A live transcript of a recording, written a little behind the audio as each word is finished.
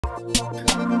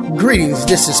Greetings,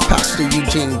 this is Pastor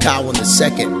Eugene Cowan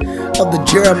II of the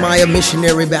Jeremiah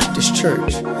Missionary Baptist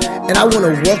Church, and I want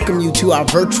to welcome you to our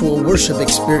virtual worship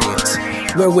experience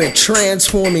where we're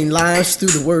transforming lives through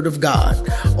the Word of God.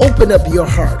 Open up your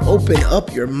heart, open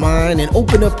up your mind, and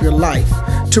open up your life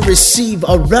to receive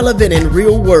a relevant and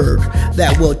real word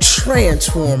that will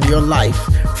transform your life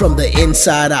from the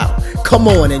inside out. Come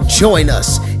on and join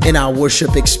us in our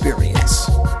worship experience.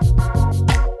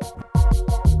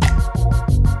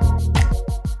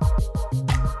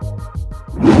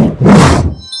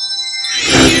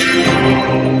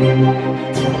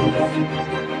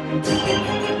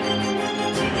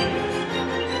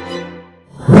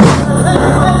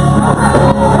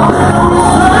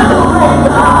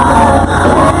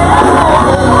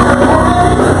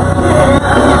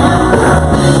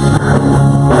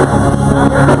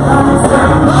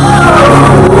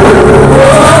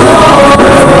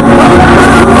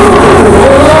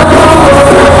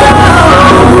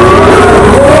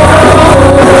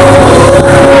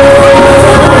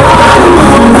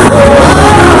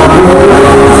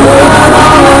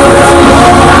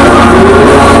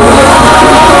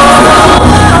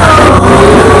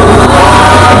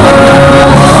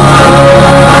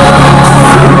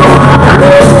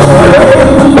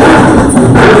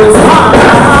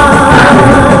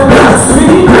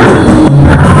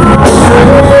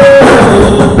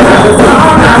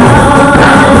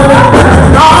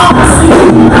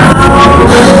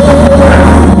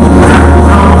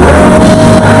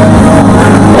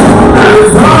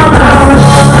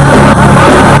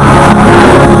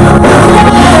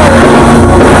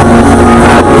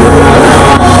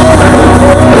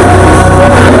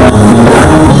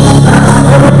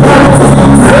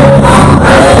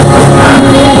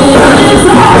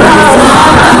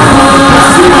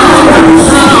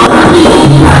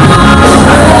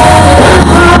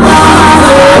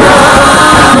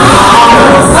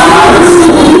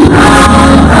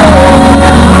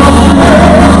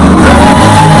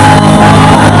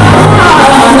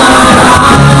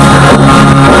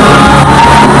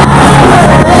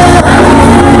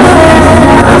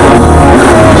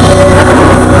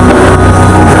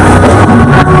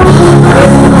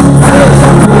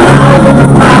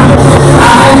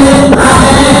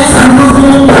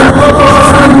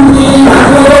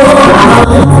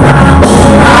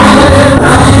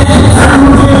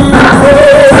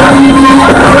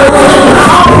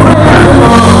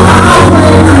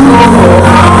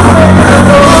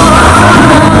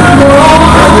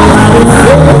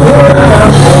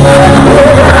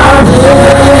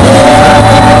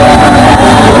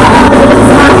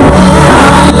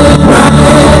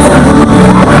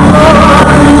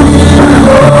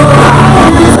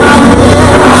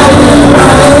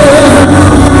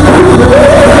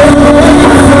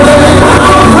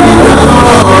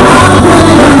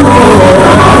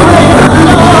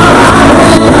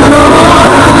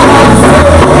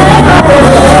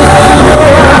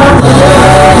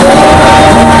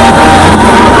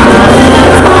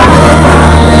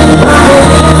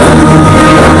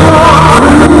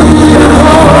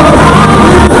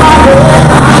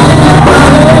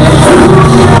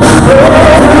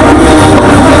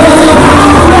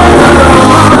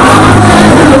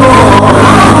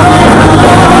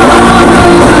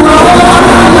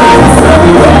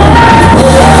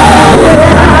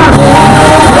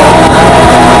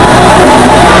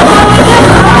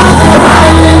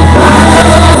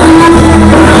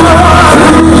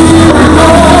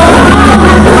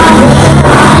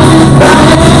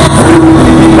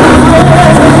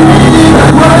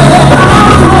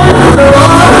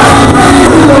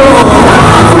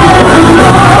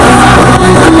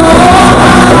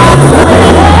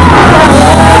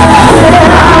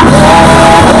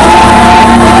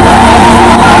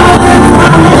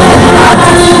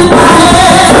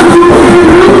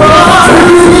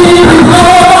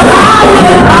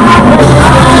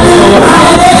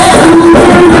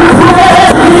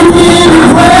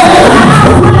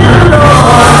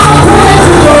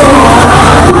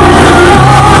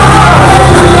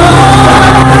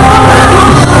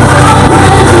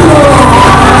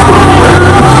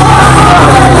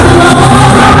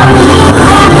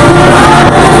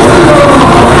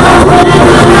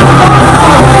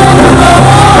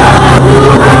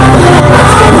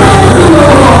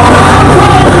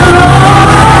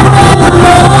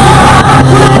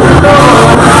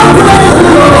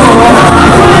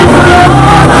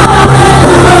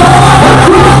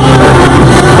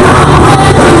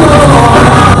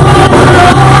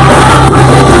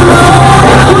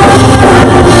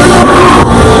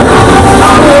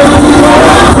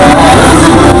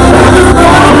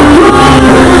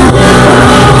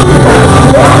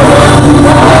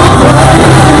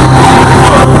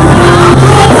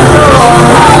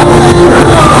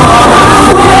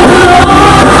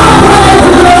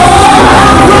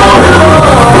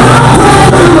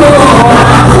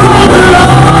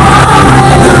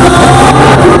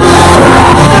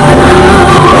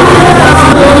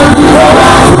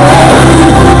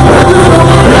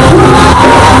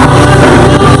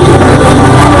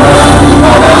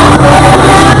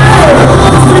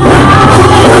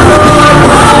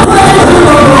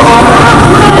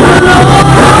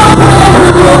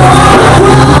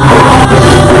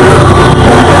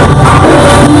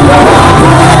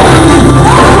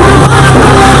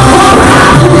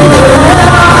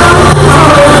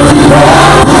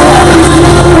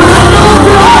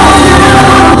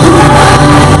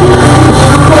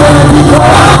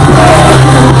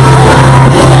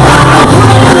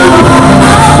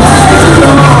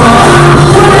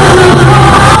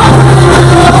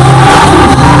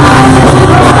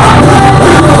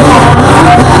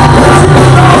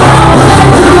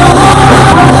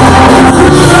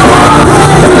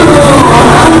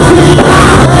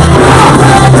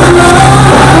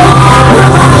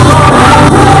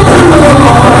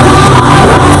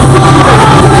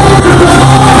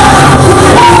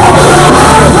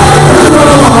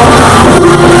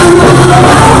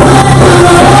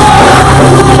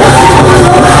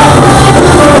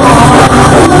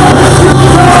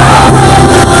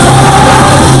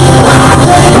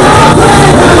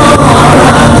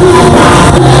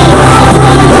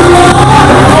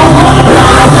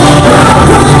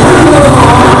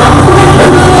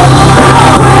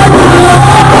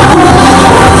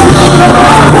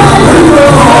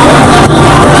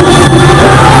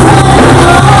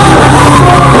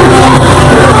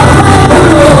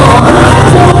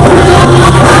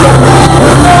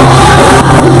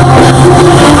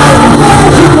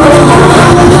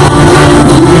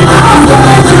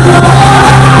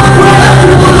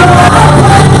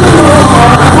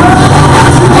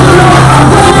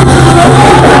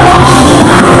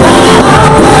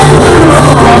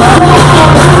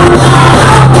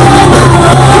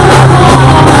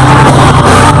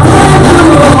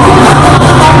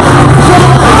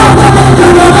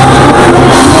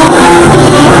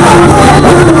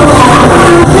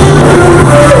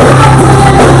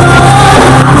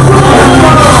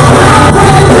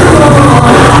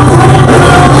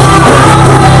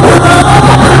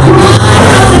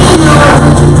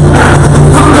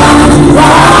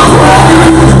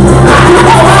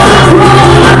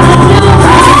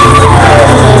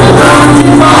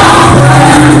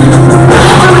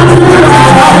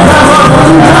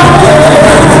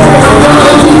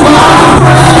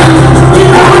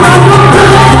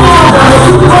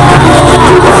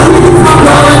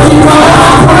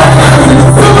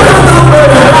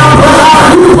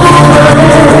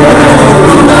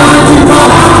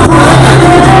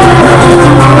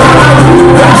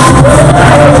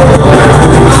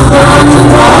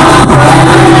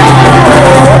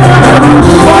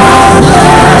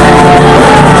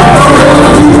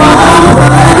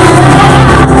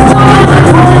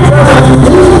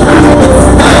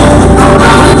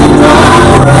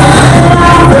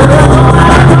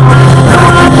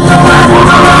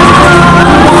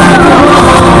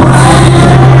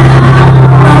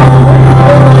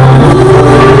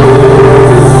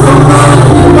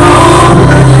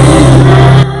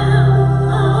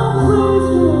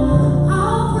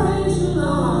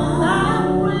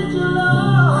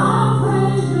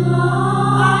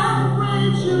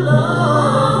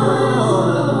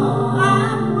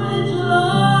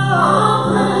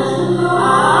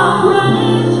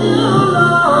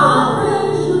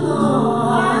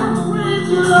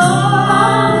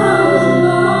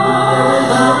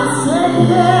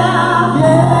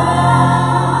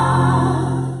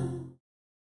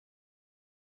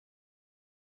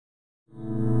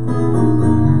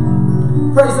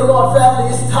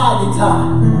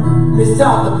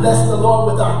 bless the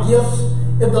Lord with our gifts,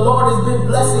 if the Lord has been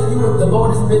blessing you, if the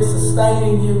Lord has been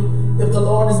sustaining you, if the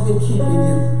Lord has been keeping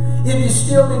you, if you've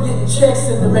still been getting checks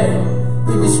in the mail,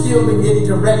 if you've still been getting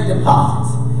direct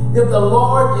deposits, if the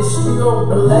Lord is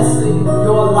still blessing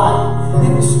your life,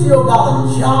 if you still got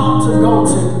a job to go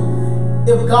to,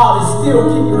 if God is still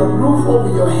keeping a roof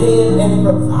over your head and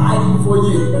providing for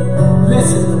you.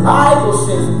 Listen, the Bible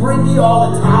says, bring ye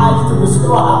all the tithes to the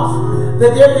storehouse,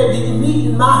 that there may be meat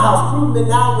in my house. Prove me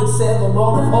now, which saith the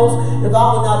Lord of hosts, if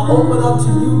I will not open unto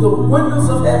you the windows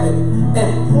of heaven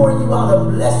and pour you out a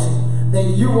blessing,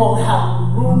 then you won't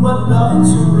have room enough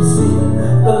to receive.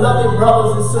 Beloved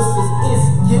brothers and sisters, it's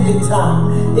giving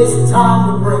time. It's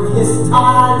time to bring his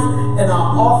tithes and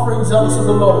our offerings unto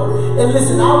the Lord. And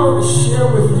listen, I want to share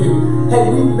with you, hey,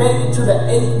 we made it to the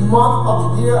 8th month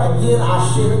of the year. Again, I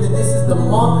shared that this is the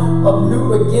month of new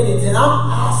beginnings. And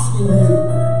I'm asking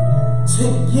you to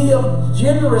give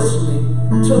generously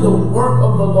to the work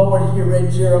of the Lord here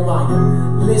at Jeremiah.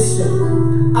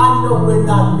 Listen, I know we're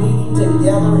not meeting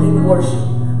together in worship,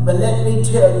 but let me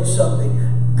tell you something.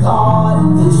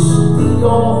 God is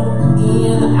still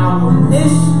in our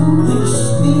midst. He's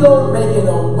still making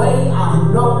a way out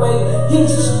of no way.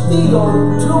 He's still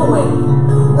doing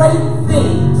great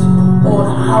things on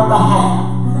our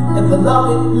behalf. And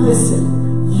beloved,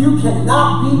 listen, you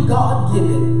cannot be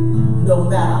God-given no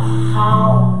matter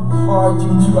how hard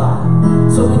you try.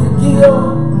 So when you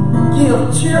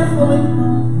give cheerfully,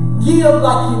 give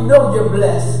like you know you're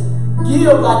blessed.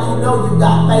 Give like you know you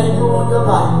got favor on your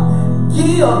life.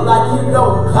 Give like you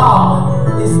know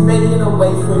God is making a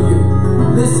way for you.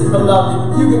 Listen,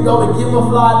 beloved, you can go to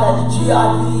Givelify, that's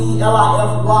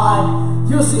Givelify.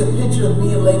 You'll see a picture of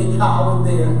me and Lady Cowan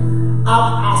there.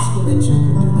 I'm asking that you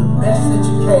can do the best that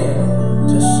you can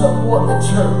to support the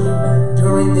church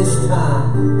during this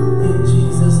time. In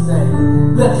Jesus'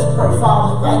 name. Let us pray.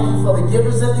 Father, thank you for the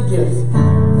givers and the gifts.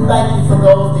 Thank you for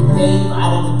those that gave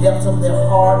out of the depths of their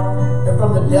heart and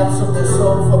from the depths of their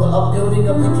soul for the upbuilding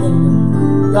of the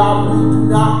kingdom. God, we do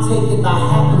not take it by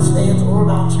happenstance or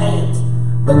by chance,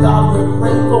 but God, we're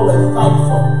grateful and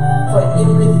thankful for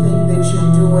everything that you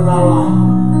do in our life.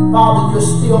 Father, you're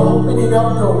still opening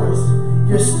up doors.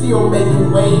 You're still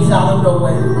making ways out of no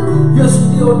way. You're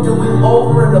still doing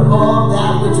over and above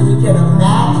that which we can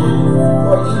imagine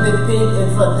or even think.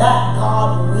 And for that,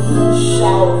 God, we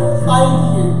shall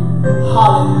thank you.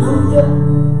 Hallelujah.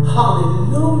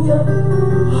 Hallelujah.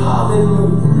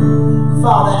 Hallelujah.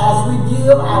 Father, as we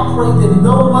give, I pray that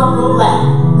no one will lack.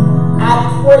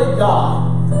 I pray,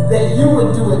 God, that you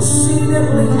would do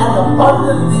exceedingly and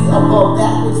abundantly above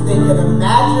that which they can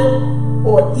imagine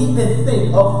or even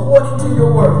think, according to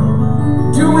your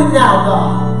word. Do it now,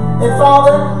 God. And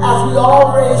Father, as we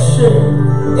already share,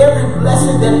 every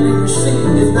blessing that we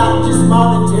receive is not just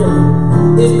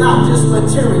monetary, it's not just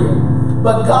material,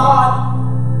 but God,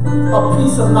 a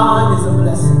peace of mind is a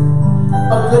blessing.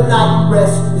 A good night's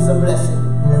rest is a blessing.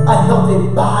 A healthy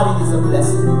body is a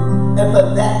blessing. And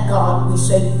for that, God, we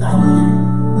say thank you.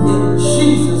 In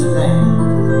Jesus'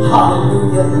 name,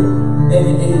 hallelujah and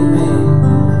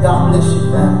amen. God bless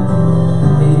you, family.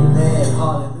 Amen.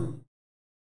 Hallelujah.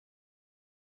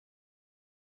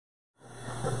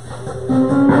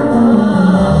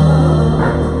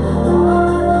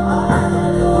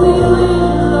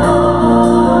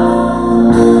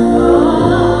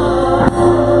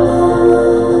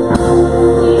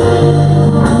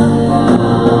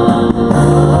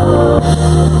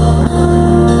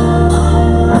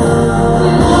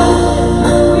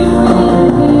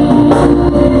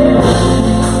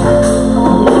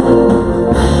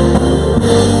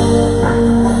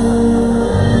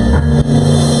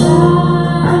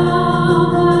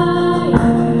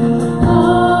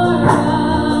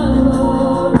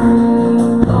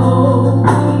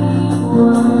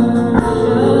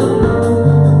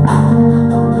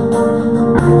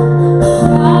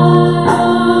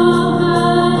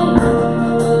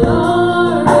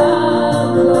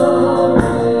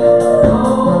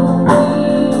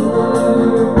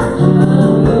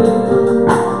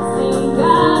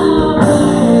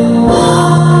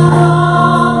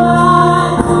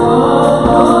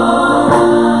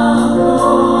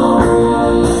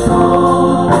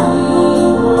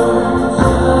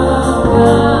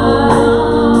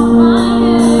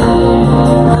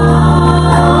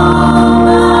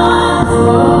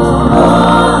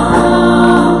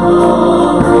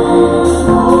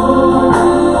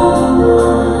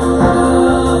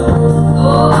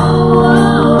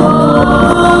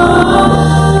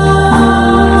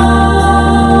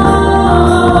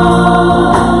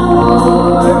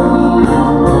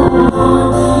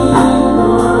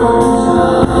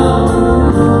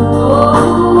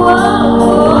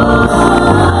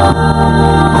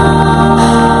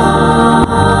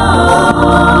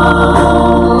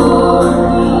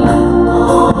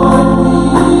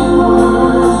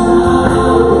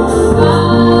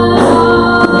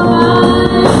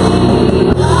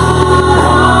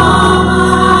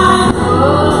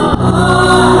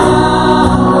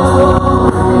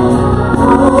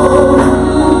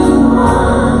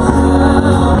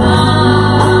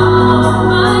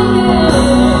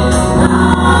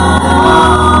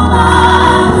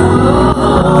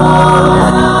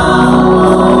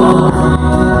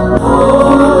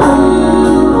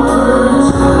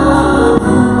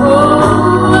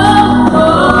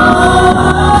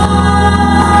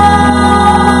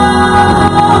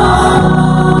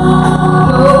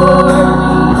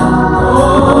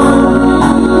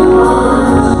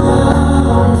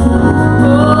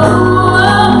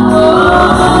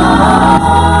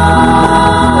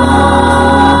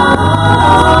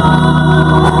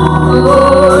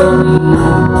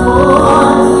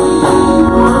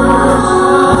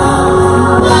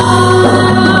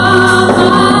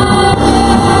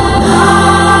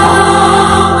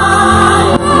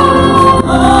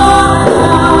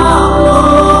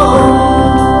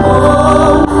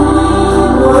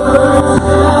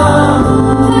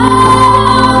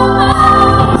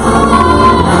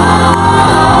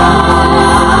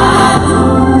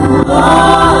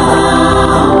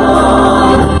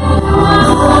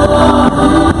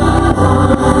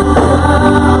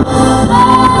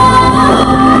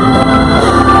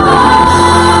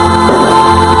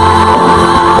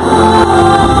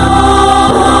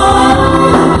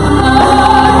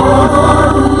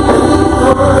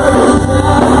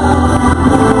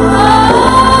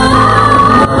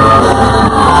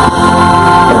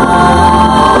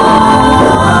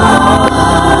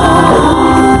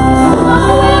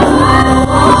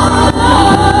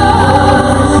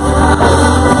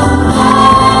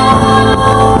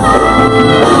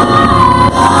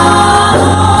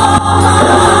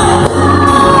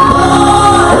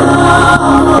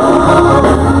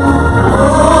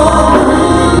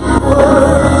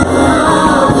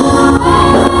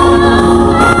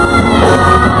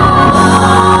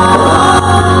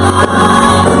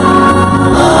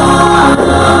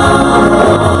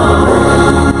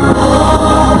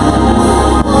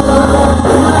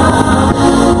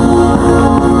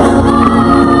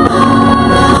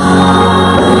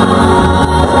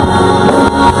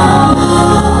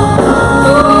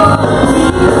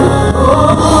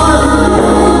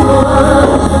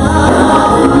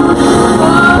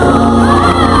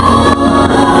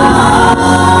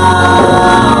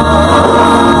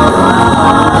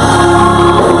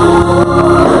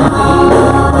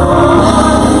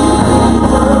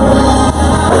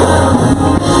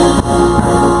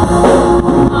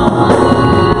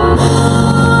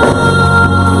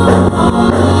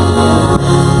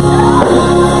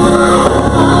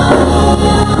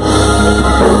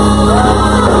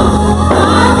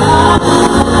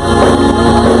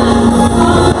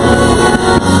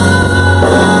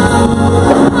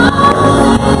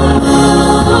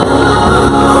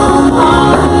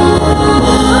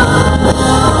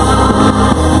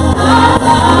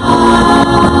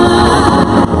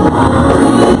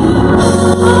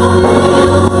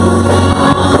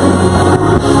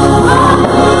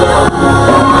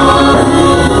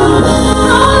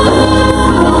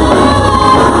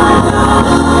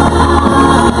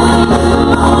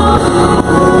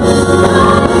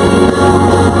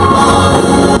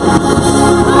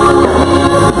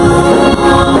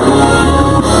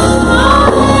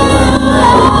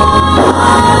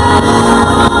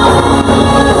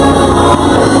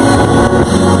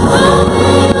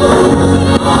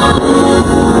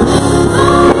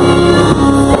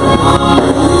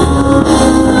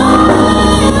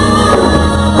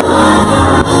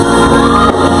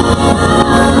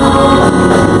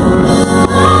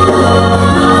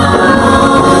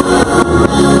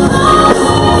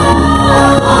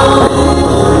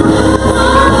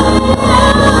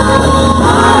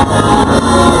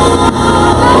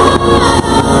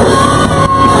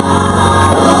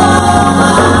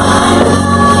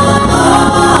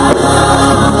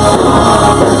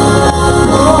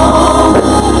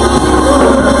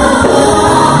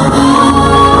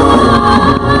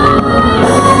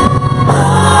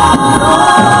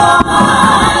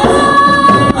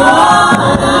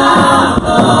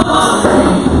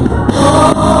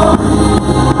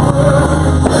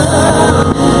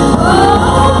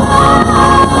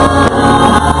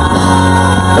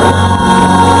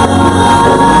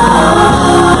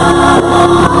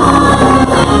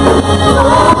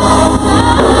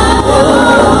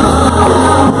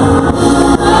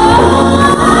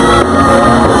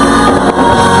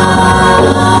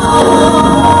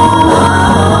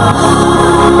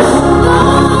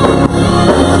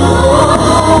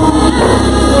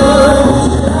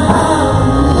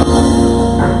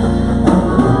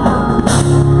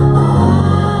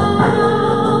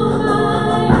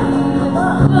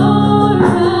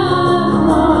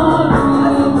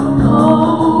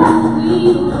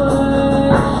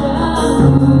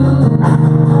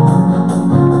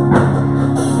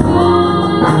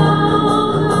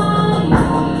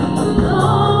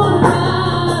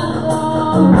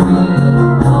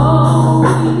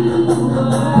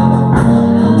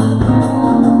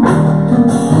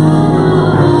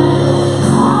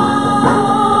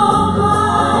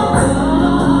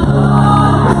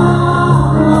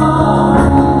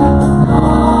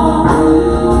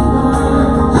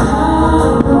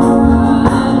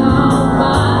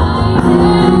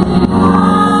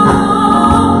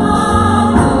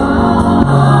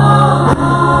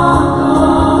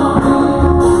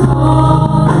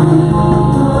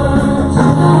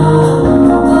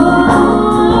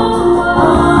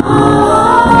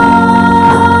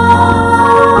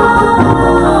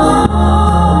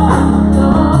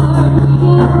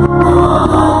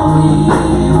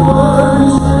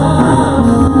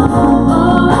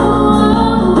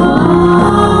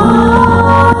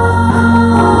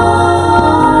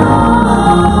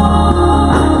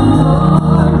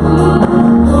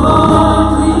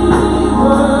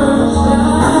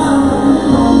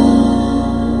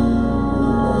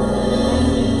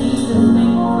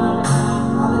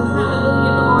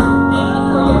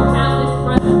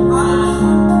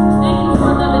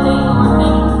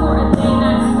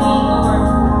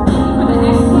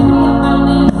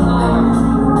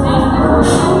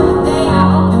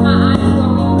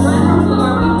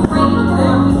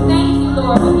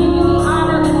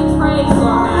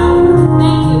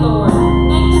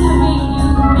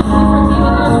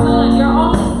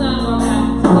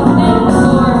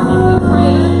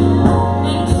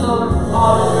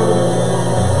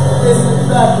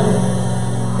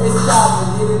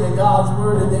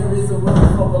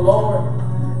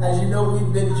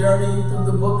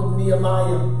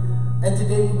 And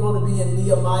today we're going to be in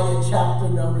Nehemiah chapter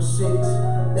number 6.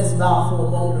 Let's bow for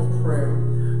a moment of prayer.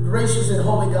 Gracious and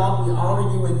holy God, we honor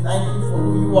you and thank you for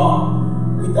who you are.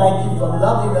 We thank you for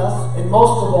loving us, and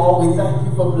most of all, we thank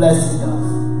you for blessing us.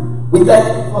 We thank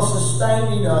you for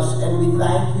sustaining us, and we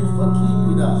thank you for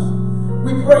keeping us.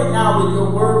 We pray now that your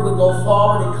word would go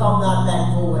forward and come not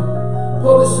back void.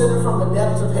 Pull the sinner from the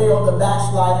depths of hell, the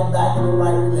backslider back in the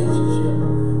right relationship.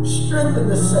 Strengthen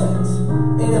the saints.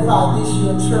 Edify this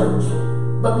your church.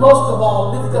 But most of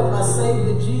all, lift up my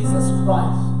Savior Jesus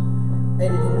Christ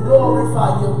and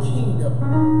glorify your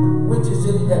kingdom which is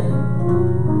in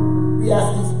heaven. We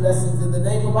ask these blessings in the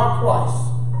name of our Christ,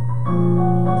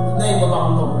 the name of our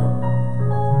Lord,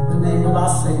 the name of our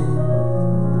Savior,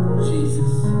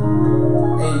 Jesus.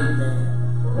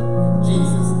 Amen.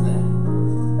 Jesus' name.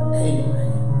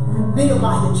 Amen.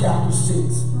 Nehemiah chapter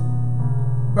 6,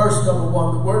 verse number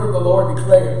 1. The word of the Lord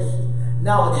declares,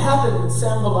 "Now it happened when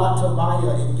Sanballat,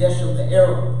 Tobiah, and Geshem the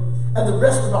Arab, and the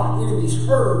rest of our enemies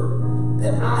heard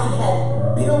that I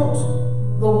had built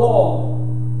the wall,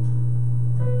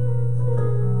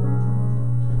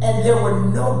 and there were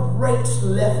no breaks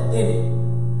left in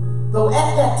it, though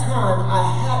at that time I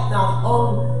had not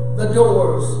hung the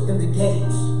doors and the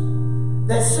gates,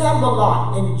 that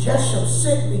Sanballat and Geshem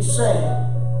sent me, saying,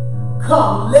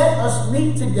 Come, let us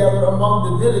meet together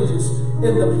among the villages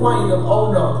in the plain of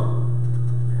Ono.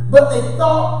 But they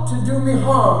thought to do me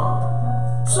harm.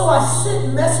 So I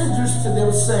sent messengers to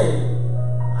them, saying,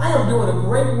 I am doing a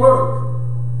great work,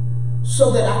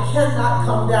 so that I cannot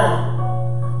come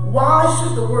down. Why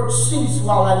should the work cease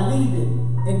while I leave it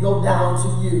and go down to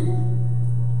you?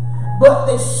 But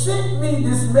they sent me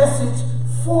this message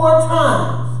 4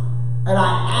 times, and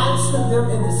I answered them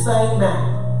in the same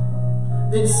manner.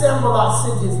 Then Sanballat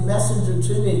sent his messenger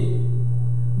to me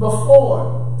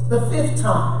before the 5th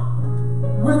time,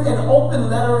 with an open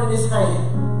letter in his hand,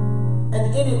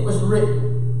 and in it was written,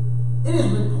 It is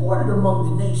reported among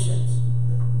the nations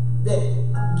that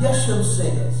Geshem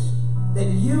says that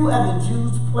you and the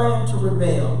Jews plan to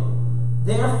rebel.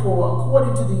 Therefore,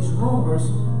 according to these rumors,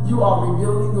 you are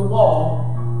rebuilding the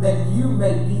wall, that you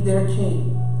may be their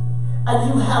king.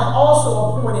 And you have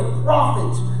also appointed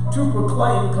prophets to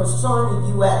proclaim concerning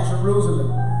you at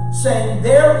Jerusalem, saying,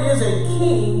 There is a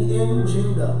king in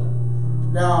Judah.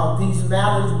 Now these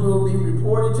matters will be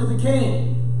reported to the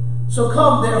king. So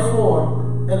come therefore,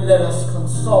 and let us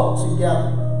consult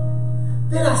together.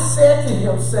 Then I said to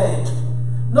him, saying,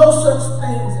 No such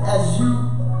things as you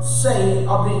say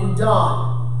are being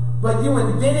done, but you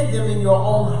invented them in your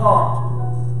own heart.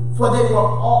 For they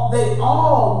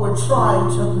all were trying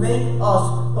to make us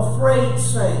afraid,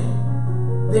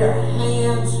 saying, Their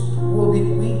hands will be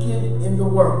weakened in the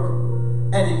work,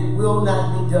 and it will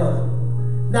not be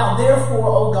done. Now therefore,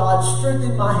 O God,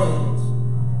 strengthen my hands.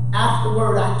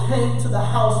 Afterward I came to the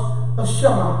house of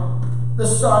Shammai, the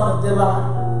son of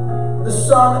Delaiah, the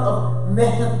son of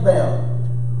Mehetabel,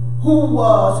 who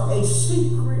was a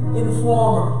secret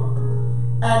informer.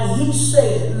 And he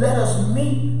said, Let us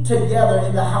meet together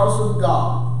in the house of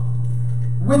God.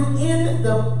 within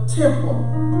the temple,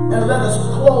 and let us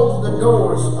close the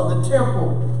doors of the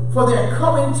temple, for they're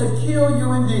coming to kill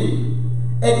you indeed.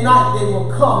 At night they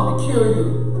will come to kill you.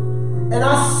 And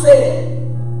I said,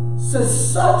 since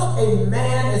such a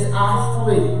man as I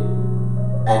flee,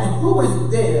 and who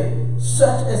is there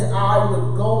such as I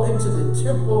would go into the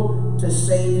temple to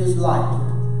save his life?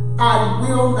 I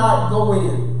will not go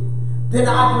in. Then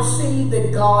I perceived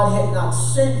that God had not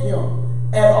sent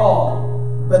him at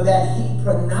all, but that he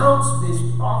pronounced this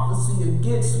prophecy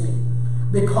against me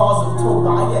because of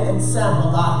Tobiah and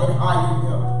Sanballat had hired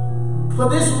him. For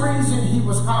this reason he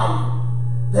was hired,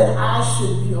 that I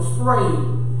should be afraid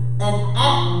and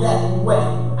act that way,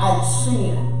 act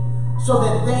sin, so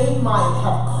that they might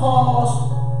have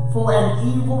cause for an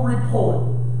evil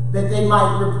report, that they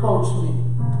might reproach me.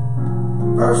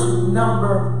 Verse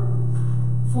number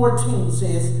 14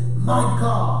 says, my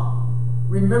God,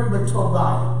 remember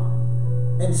Tobiah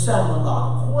and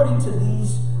Sanballat, according to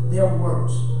these their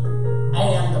works,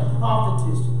 and the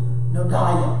prophetess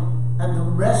Noadiah, and the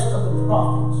rest of the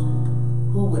prophets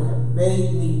who would have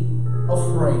made me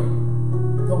afraid.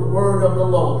 The word of the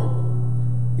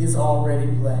Lord is already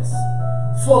blessed.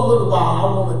 For a little while, I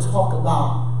want to talk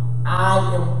about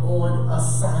I am on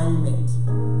assignment.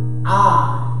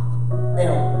 I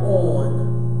am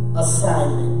on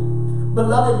assignment.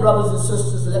 Beloved brothers and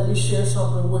sisters, let me share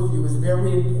something with you. It's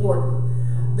very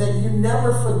important that you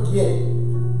never forget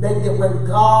that when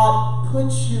God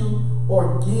puts you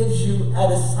or gives you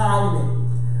an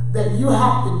assignment, that you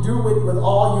have to do it with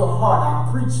all your heart.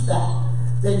 I preach that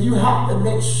you have to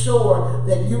make sure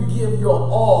that you give your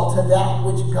all to that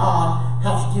which God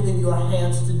has given your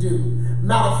hands to do.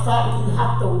 Matter of fact, you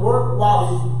have to work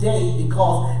while it's day,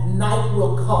 because night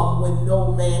will come when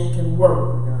no man can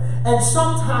work. And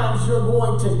sometimes you're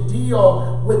going to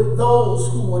deal with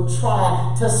those who will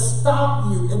try to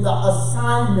stop you in the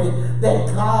assignment that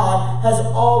God has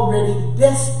already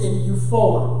destined you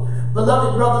for.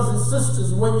 Beloved brothers and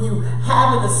sisters, when you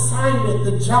have an assignment,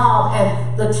 the job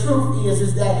and the truth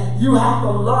is that you have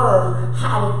to learn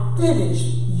how to finish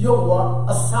your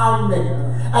assignment.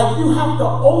 And you have to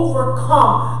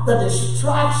overcome the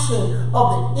distraction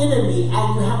of the enemy,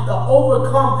 and you have to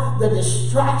overcome the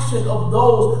distraction of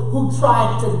those who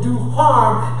try to do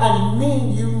harm and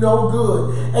mean you no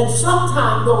good. And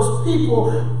sometimes those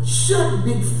people should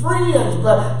be friends,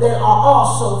 but they are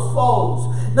also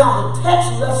foes. Now the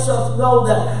text lets us know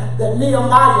that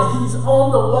Nehemiah, he's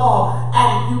on the wall,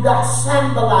 and you got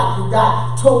Sanballat, you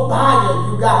got Tobiah,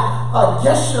 you got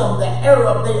Geshem the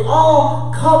Arab. They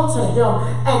all come to him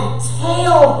and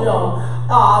tell him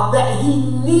that he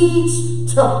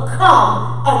needs to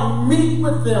come and meet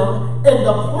with them in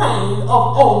the plain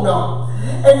of Ono.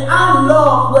 And I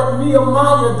love what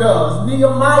Nehemiah does.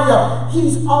 Nehemiah,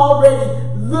 he's already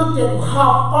looked at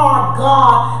how far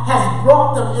God has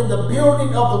brought them in the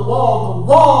building of the wall. The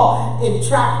wall in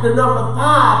chapter number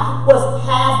 5 was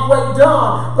halfway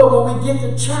done. But when we get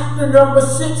to chapter number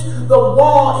 6, the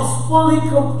wall is fully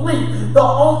complete. The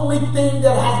only thing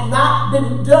that has not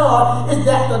been done is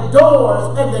that the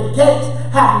doors and the gates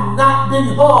have not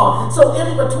been hung. So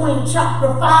in between chapter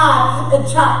 5 and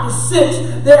chapter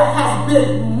 6, there has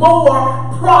been more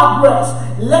progress.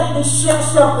 Let me share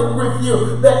something with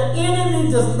you. The enemy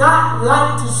does not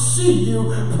like to see you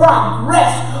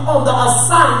progress on the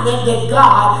assignment that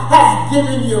God has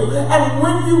given you. And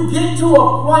when you get to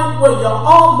a point where you're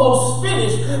almost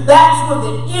finished, that's when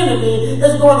the enemy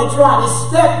is going to try to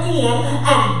step in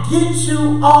and get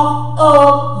you off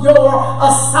of your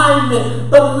assignment.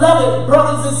 Beloved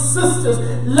brothers and sisters,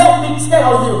 let me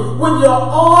tell you, when you're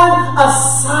on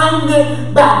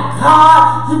assignment by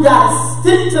God, you got to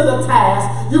stick to the task.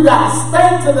 You got to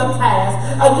stay to the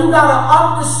task, and you got to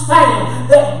understand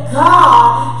that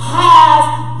God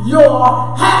has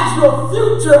your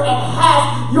future and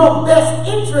has your best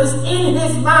interest in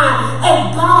his mind,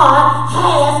 and God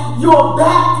has your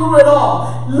back through it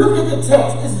all. Look at the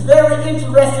text. It's very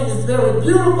interesting. It's very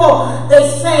beautiful. They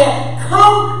said,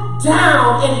 come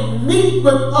down and meet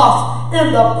with us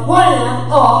in the plain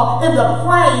of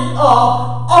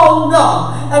oh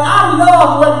no. And I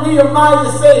love what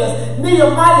Nehemiah says.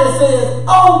 Nehemiah says,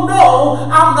 oh no,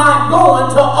 I'm not going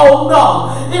to oh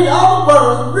no. In other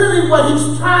words, really what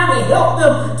he's trying to help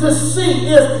them to see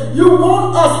is, you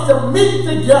want us to meet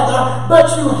together, but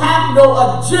you have no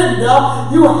agenda,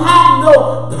 you have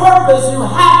no purpose, you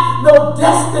have no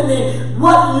destiny.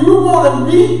 What you want to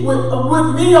meet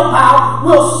with me about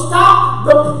will stop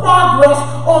the progress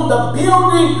on the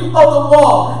building of the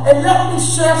wall. And let me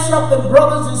share something,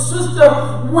 brothers and sisters.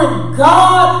 When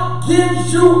God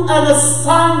gives you an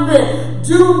assignment,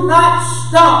 do not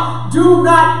stop. Do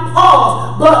not pause.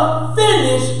 off, but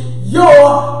finish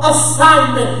your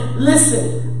assignment.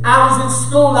 Listen, I was in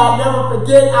school. I'll never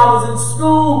forget. I was in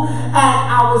school and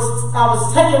I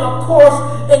was taking a course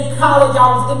in college. I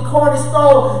was in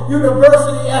Cornerstone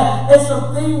University and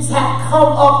some things had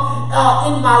come up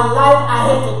in my life. I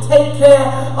had to take care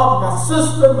of my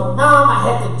sister, my mom. I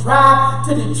had to drive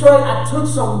to Detroit. I took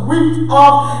some weeks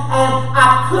off and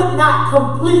I could not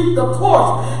complete the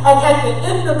course. And at the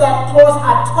end of that course,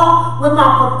 I talked with my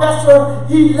professor.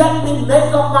 He let me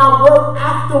make up my work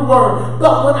afterward.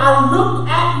 But when I looked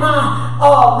at my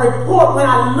report, when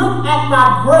I looked at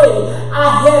my grade,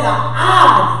 I had an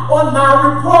I on my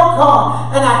report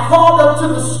card. And I called up to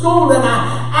the school and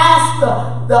I asked the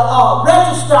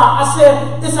registrar, I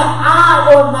said, it's an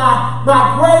I on my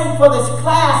grade for this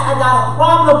class. I got a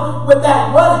problem with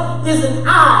that. What is an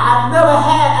I? I've never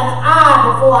had an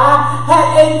I before. I had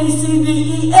A, B, C, D,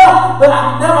 E, F, but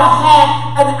I've never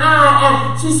had an I.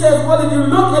 And she says, well, if you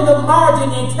look at the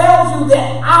margin, it tells you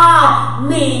that I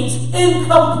means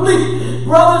incomplete.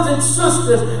 Brothers and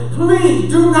sisters,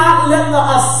 please do not let the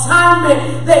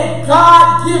assignment that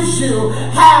God gives you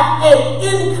have an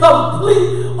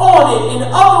incomplete on it. In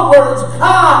other words,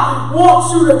 God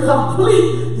wants you to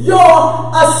complete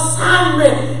your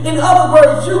assignment. In other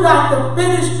words, you got to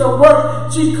finish the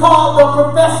work. She called the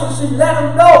professor. She let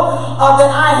him know that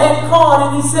I had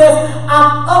called, and he says,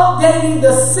 I'm updating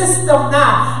the system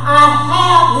now. I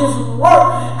have his work,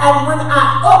 and when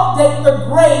I update the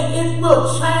grade, it will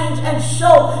change and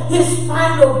show his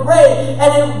final grade,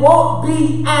 and it won't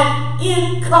be an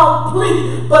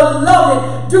incomplete.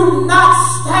 Beloved, do not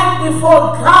stand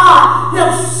before God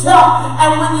himself,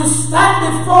 and when you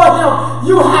stand before him,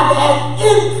 you have an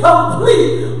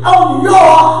incomplete on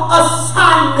your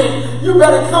assignment. You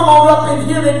better come on up in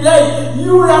here today.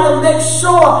 You gotta make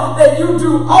sure that you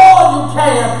do all you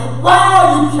can,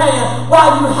 while you can,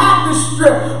 while you have the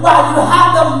strength, while you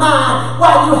have the mind,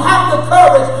 while you have the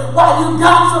courage, while you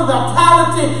got some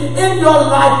vitality in your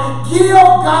life. Give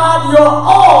God your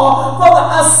all for the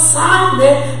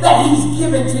assignment that he's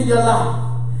given to your life.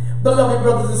 Beloved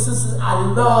brothers and sisters, I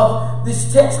love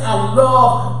this text. I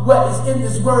love what is in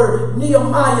this word.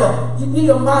 Nehemiah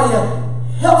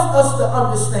helps us to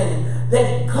understand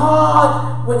that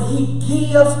God, when he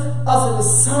gives us an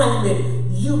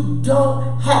assignment, you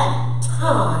don't have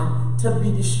time to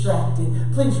be distracted.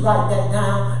 Please write that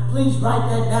down. Please write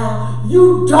that down.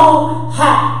 You don't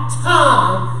have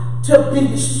time to be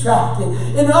distracted.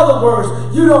 In other words,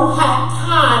 you don't have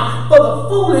time for the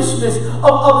foolishness of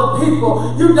other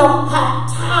people. You don't have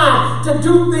time to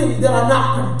do things that are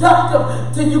not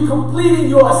productive to you completing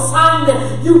your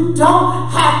assignment. You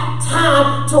don't have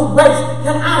time to waste.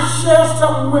 Can I share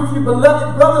something with you,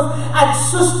 beloved brothers and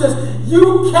sisters?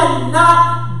 You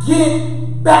cannot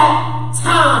get back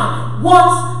time.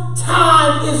 Once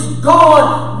time is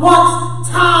gone, once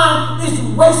time is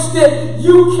wasted,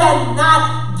 you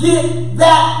cannot get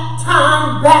that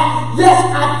time back. Yes,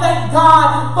 I thank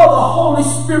God for the Holy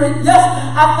Spirit. Yes,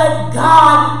 I thank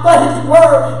God for his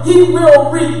word. He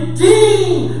will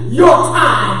redeem your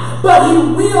time, but he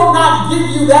will not give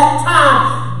you that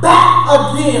time back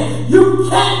again. You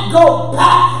can't go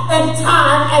back in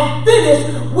time and finish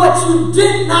what you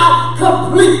did not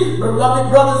complete. Beloved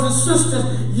brothers and sisters,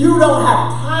 you don't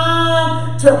have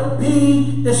time to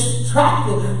be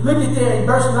distracted. Look at there in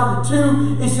verse number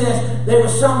 2. It says, there were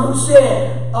some who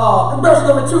said, in verse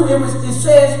number 2, it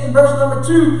says in verse number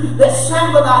 2 that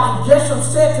Sanballat and Geshem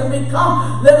said to me,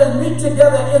 come, let us meet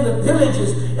together in the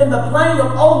villages, in the plain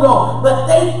of Ono. But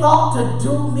they thought to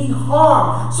do me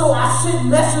harm. So I sent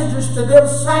messengers to them,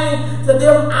 saying to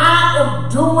them, I am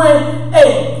doing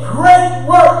a great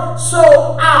work,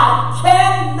 so I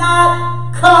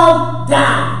cannot come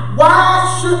down.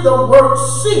 Why should the work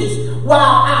cease while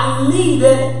I leave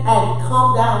it and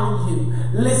come down to you?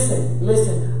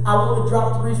 Listen, I want to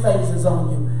drop 3 phases on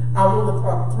you. I want to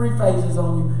drop 3 phases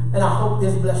on you, and I hope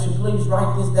this bless you. Please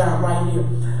write this down right here.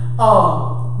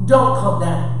 Don't come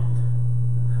down.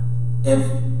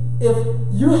 If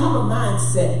you have a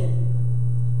mindset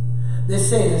that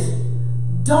says,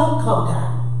 don't come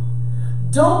down.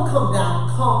 Don't come down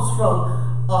comes from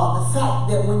the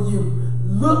fact that when you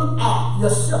look at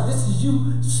yourself, this is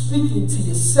you speaking to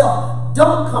yourself.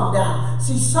 Don't come down.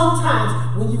 See,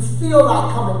 sometimes when you feel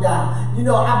like coming down, you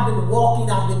know, I've been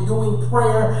walking, I've been doing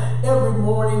prayer every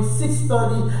morning,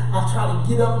 6:30. I try to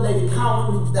get up, Lady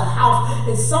Calvin leaves the house,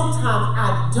 and sometimes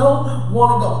I don't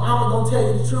want to go. I'm going to tell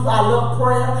you the truth. I love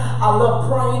prayer, I love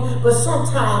praying, but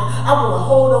sometimes I want to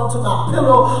hold on to my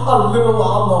pillow a little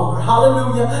while longer.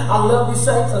 Hallelujah. I love you,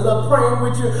 saints. I love praying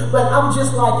with you, but I'm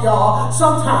just like y'all.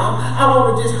 Sometimes I want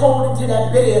want to just hold into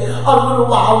that bed a little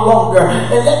while longer.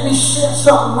 And let me share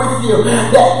something with you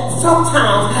that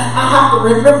sometimes I have to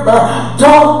remember,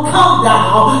 don't come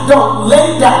down, don't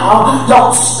lay down,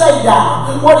 don't stay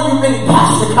down. What do you mean,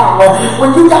 Pastor Carl?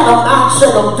 When you got a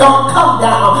mindset of don't come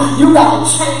down, you got to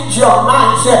change your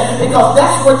mindset, because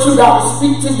that's what you got to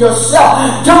speak to yourself.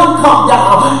 Don't come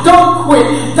down, don't quit,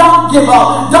 don't give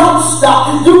up, don't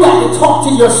stop. You got to talk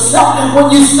to yourself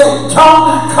when you say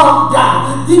don't come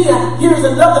down. Then here's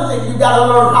another thing you got to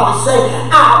learn how to say,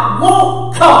 I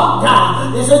won't come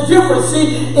down. There's a difference.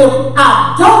 See, if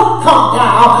I don't come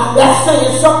down, that's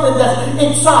saying something that's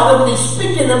inside of me,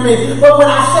 speaking to me. But when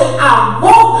I say I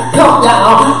won't come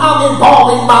down, I'm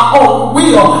involving my own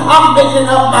will. I'm making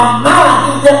up my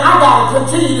mind that I got to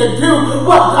continue to do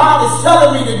what God is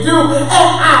telling me to do, and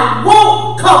I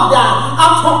won't come down.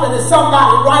 I'm talking to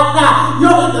somebody right now.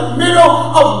 You're in the middle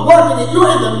of working, and you're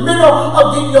in the middle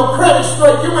of getting your credit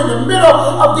straight. You're in the middle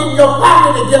of getting your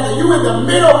family together. You're in the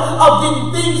middle of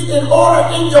getting things in order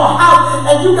in your house,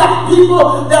 and you got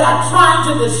people that are trying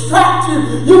to distract you.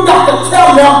 You got to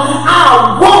tell them,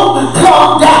 I won't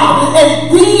come down. And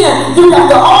then you got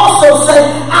to also say,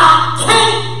 I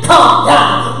can't come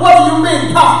down. What do you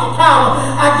mean, Pastor Carol?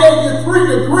 I gave you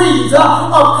 3 degrees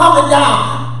of coming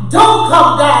down. Don't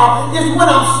come down is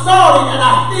when I'm starting and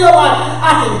I feel like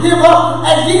I can give up,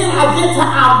 and then I get to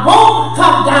I won't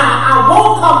come down. I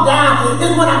won't come down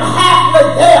is when I'm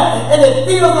halfway there and it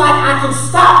feels like I can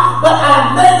stop, but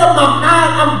I made up my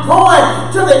mind I'm going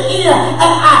to the end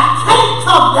and I can't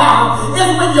come down.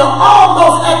 Is when you're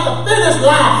almost at the finish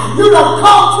line. You done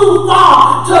come too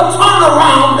far to turn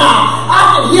around now. I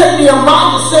can hear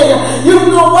Nehemiah saying, you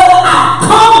know what? I've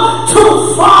come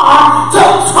too far to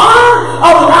turn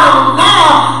around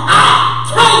now. I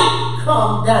can't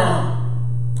come down.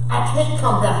 I can't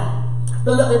come down.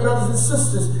 Beloved brothers and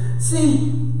sisters,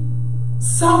 see,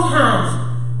 sometimes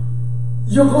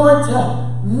you're going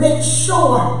to make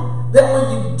sure that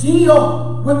when you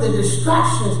deal with the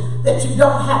distractions that you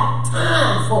don't have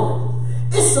time for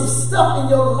it. It's some stuff in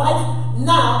your life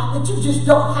now that you just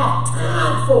don't have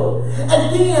time for.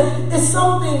 And then it's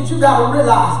some things you got to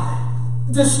realize.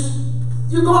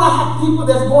 You're going to have people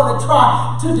that's going to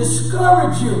try to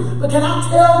discourage you. But can I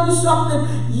tell you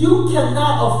something? You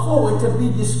cannot afford to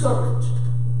be discouraged.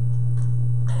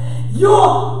 You're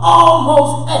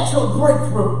almost at your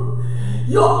breakthrough.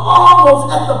 You're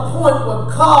almost at the point where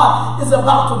God is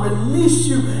about to release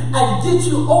you and get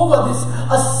you over this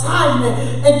assignment.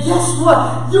 And guess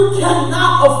what? You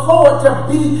cannot afford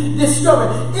to be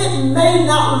discouraged. It may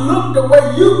not look the way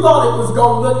you thought it was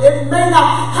going to look. It may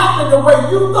not happen the way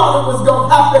you thought it was going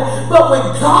to happen. But when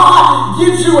God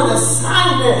gives you an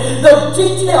assignment, the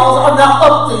details are not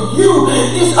up to you.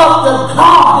 It's up to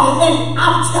God. And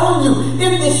I'm telling you,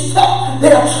 in this text,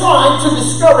 they're trying to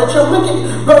discourage you. Look at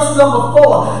verse number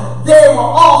 4. There were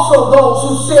also those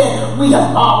who said, we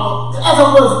have borrowed. As it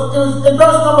was in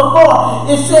verse number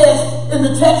 4, it says, in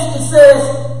the text, it says,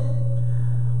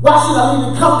 why should I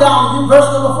even come down? In verse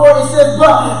number 4, it says,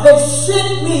 but they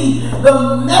sent me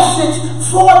the message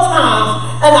 4 times,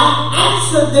 and I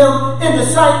answered them in the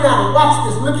same manner. Watch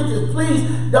this. Look at this. Please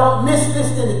don't miss this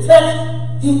in the text.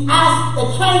 He asked, they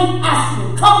came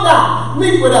asking, come down,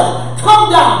 meet with us.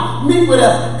 Come down, meet with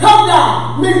us. Come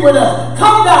down, meet with us.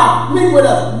 Come down, meet with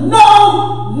us.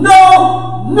 No,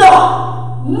 no,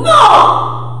 no, no.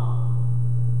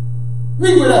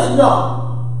 Meet with us,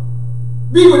 no.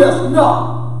 Be with us,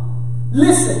 no.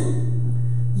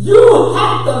 Listen, you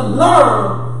have to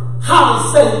learn how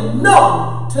to say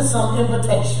no to some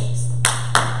invitations.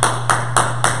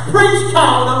 Preach,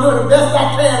 Carol, I'm doing the best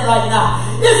I can right now.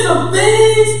 It's some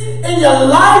things in your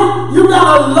life you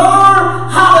gotta learn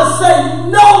how to say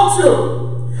no to.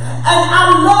 And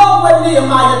I love what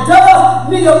Nehemiah does.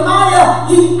 Nehemiah,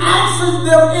 he answers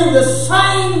them in the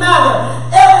same manner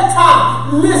every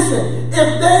time. Listen, if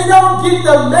they don't get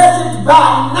the message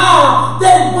by now,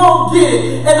 they won't get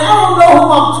it. And I don't know who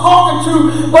I'm talking to,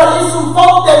 but it's some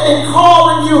folk that been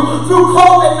calling you through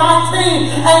COVID-19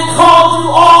 and called you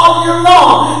all year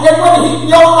long. They wasn't hitting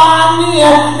your line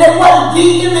in. They wasn't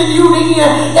DMing you in.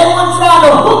 They wasn't trying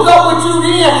to hook up with you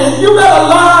then. You better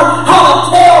learn how to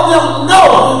tell them no,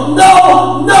 no,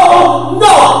 no,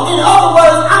 no. In other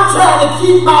words, I'm trying to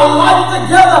keep my life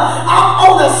together.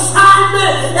 I'm on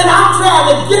assignment and I'm trying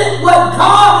to get what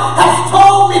God has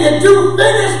told me to do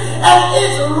finished, and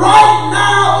it's right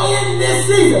now in this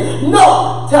season.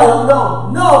 No. Tell them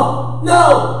no, no,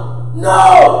 no,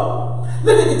 no.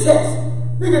 Look at the text.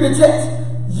 Look at the text.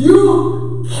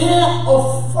 You can't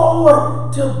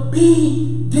afford to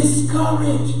be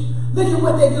discouraged. Look at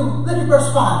what they do. Look at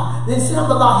verse 5. Then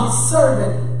Sanballat, his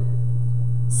servant,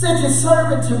 sent his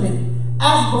servant to me,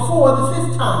 as before the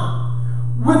 5th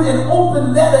time, with an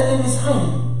open letter in his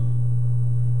hand.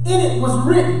 In it was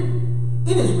written,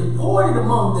 it is reported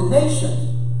among the nations,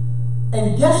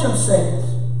 and Geshem says,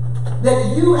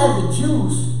 that you and the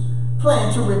Jews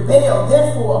plan to rebel.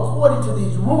 Therefore, according to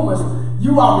these rumors,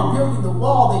 you are rebuilding the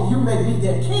wall that you may be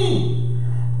their king.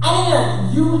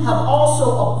 And you have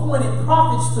also appointed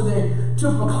prophets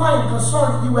to proclaim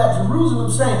concerning you at Jerusalem,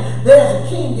 saying, there's a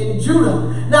king in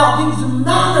Judah. Now these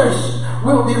matters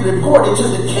will be reported to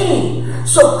the king.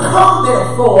 So come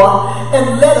therefore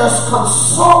and let us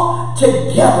consult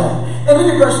together. And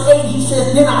then in verse 8 he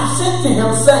says, then I said to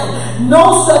him, saying,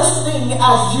 no such thing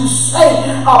as you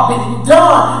say are being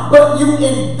done, but you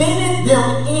invented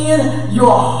them in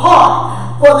your heart.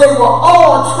 For they were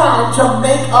all trying to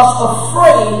make us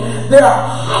afraid. Their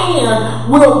hand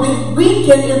will be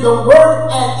weakened in the work,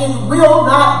 and it will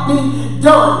not be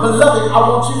done. Beloved, I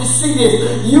want you to see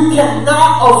this. You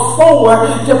cannot afford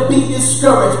to be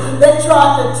discouraged. They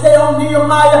tried to tell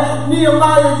Nehemiah,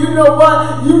 you know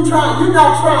what? You're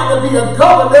not trying to be a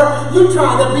governor. You're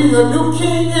trying to be the new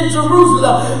king in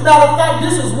Jerusalem. Matter of fact,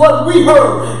 this is what we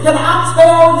heard. Can I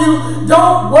tell you,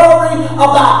 don't worry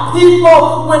about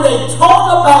people when they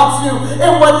talk about you,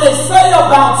 and what they say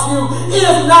about you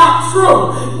is not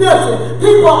true. Listen,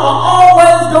 people are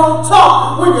always going to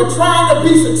talk when you're trying to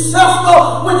be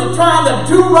successful, when you're trying to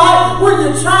do right, when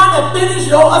you're trying to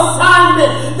finish your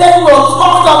assignment. They will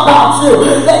talk about you.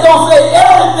 They're going to say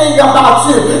everything about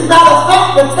you. Matter of fact,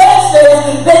 the text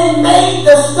says they made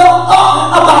the stuff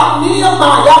up about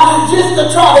Nehemiah just to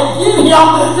try to get him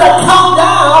to come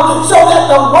down so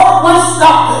that the work would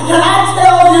stop. Can I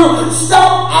tell you,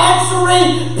 stop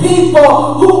answering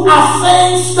people who are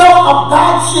saying stuff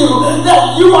about you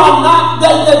that you are not,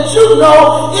 that you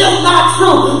know is not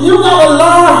true. You got to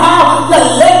learn how to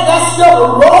let that stuff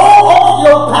roll off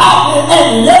your back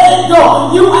and let it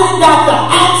go. You ain't got to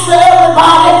answer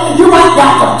everybody. You ain't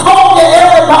got to talk to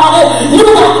everybody. You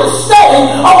got to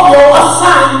stay on your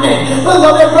assignment.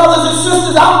 Beloved brothers and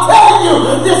sisters, I'm telling you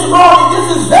this morning, this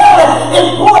is very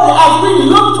important as we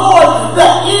look towards the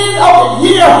end of the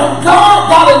year. God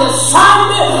got an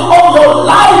assignment on your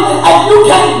life, and you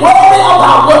can't worry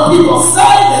about what people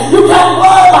say. You can't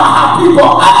worry about how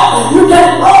people act. You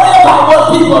can't worry about what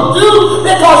people do,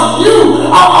 because you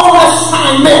are on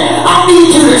assignment. I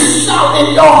need you to shout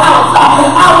in your house,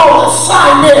 I'm on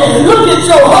assignment. Look at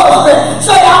your husband,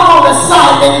 say I'm on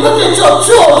assignment. Look at your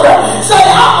children, say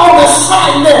I'm on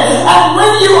assignment. And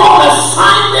when you're on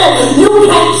assignment, you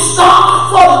can't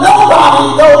stop for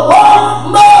nobody. The work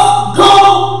must go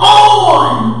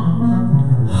on.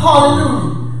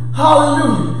 Hallelujah.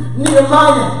 Hallelujah.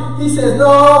 Nehemiah, he says,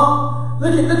 no,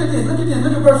 look at this,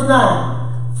 look at verse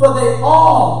 9. For they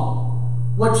all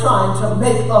were trying to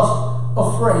make us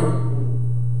afraid.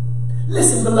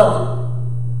 Listen, beloved,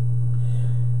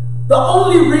 the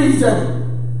only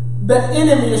reason the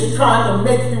enemy is trying to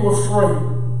make you afraid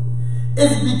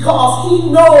is because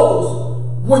he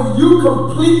knows when you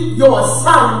complete your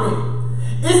assignment,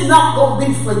 it's not going to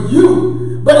be for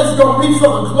you, but it's going to be for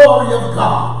the glory of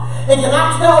God. And can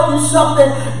I tell you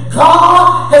something?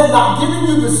 God has not given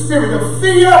you the spirit of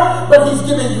fear, but he's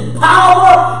given you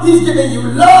power, he's given you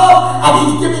love, and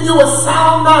he's given you a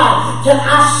sound mind. Can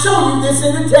I show you this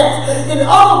in the text? In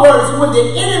other words, when the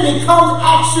enemy comes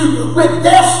at you with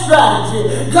their strategy,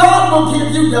 God will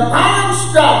give you divine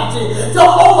strategy to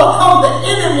overcome the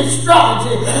enemy's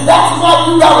strategy. That's why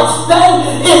you got to stay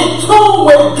in tune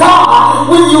with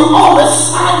God when you're on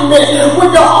assignment.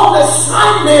 When you're on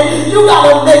assignment, you got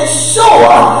to make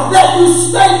sure that you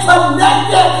stay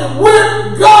connected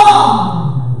with God.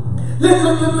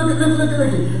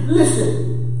 Listen.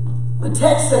 The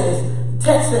text says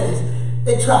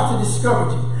they try to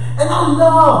discourage you. And I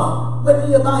love what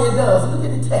Nehemiah does. Look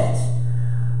at the text.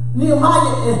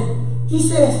 Nehemiah, he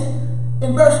says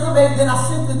in verse number 8, then I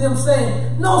said to them,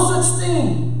 saying, no such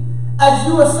thing as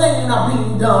you are saying are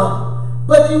being done,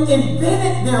 but you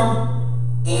invented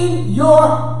them in your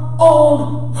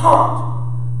own heart.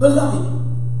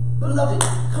 Beloved,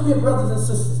 come here, brothers and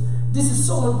sisters. This is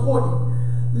so important.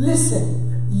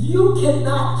 Listen, you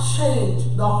cannot change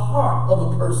the heart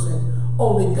of a person.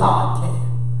 Only God can.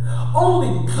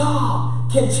 Only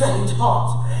God can change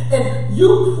hearts. And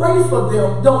you pray for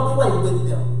them, don't play with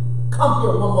them. Come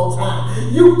here one more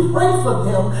time. You pray for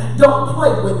them, don't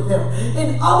play with them.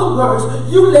 In other words,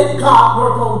 you let God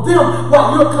work on them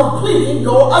while you're completing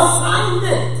your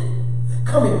assignment.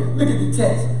 Come here, look at the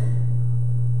text.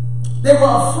 They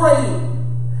were afraid.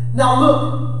 Now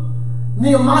look,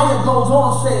 Nehemiah goes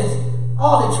on and says,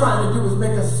 all they're trying to do is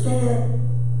make us scared.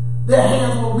 Their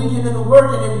hands will weaken in the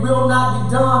work, and it will not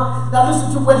be done. Now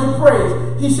listen to what he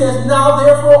prays. He says, now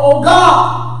therefore, O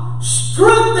God,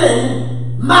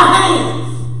 strengthen my hands.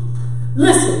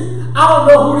 Listen, I don't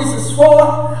know who this is for.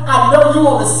 I know you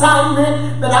on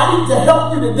assignment, but I need to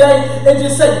help you today and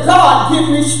just say, God, give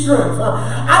me strength.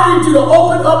 I need you to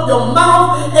open up your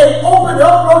mouth and open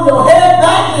up, throw your head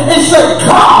back and say,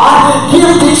 God,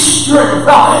 give me strength.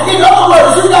 In other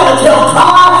words, you got to tell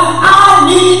God, I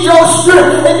need your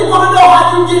strength. And you want to know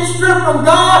how you get strength from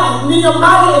God?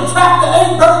 Nehemiah in chapter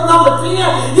 8, verse number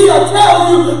 10, he'll tell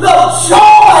you the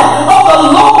joy of the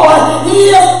Lord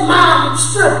is my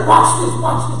strength. Watch this,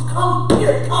 watch this. Come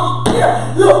here, come here.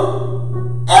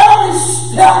 Look, every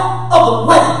step of the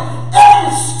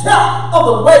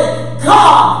way,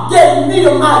 God gave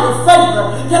Nehemiah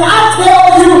favor. Can I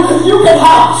tell you, you can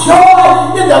have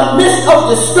joy in the midst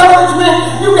of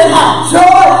discouragement. You can have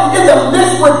joy in the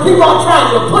midst when people are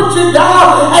trying to put you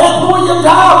down and pull you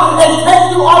down and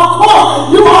take you off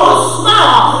course. You ought to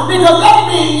smile because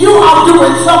that means you are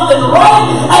doing something right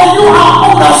and you are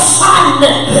on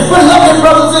assignment. Beloved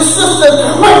brothers and sisters,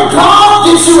 when God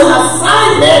gives you an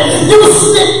assignment, you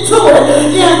stick to it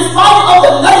in spite of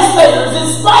the naysayers, in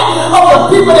spite of the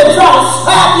people that try to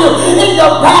stab you in the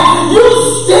back. You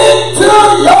stick to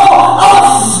your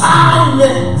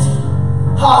assignment.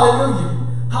 Hallelujah.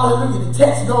 Hallelujah. The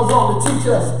text goes on to teach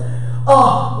us.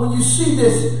 When you see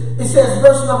this, it says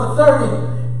verse number 30,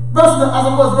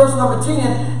 verse number 10,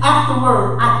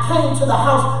 afterward I came to the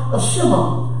house of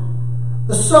Shimon,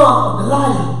 the son of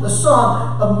Deliah, the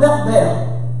son of Nephbel,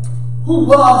 who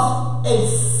was a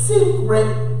secret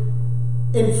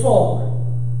informer.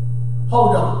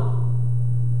 Hold on.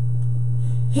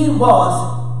 He was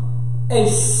a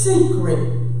secret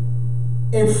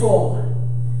informer.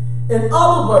 In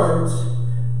other words,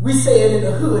 we say it in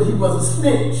the hood, he was a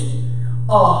snitch.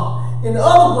 In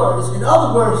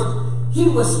other words, he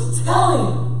was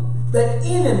telling the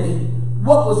enemy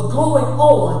what was going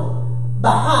on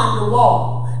behind the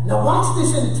wall. Now watch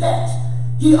this in the text.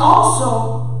 He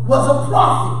also was a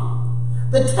prophet.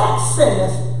 The text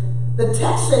says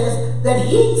that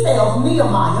he tells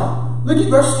Nehemiah, look at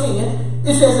verse 10,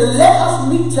 it says, let us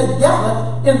meet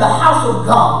together in the house of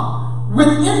God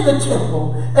within the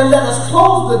temple, and let us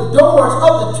close the doors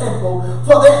of the temple,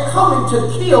 for they're coming to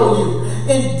kill you.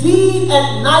 Indeed,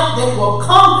 at night they will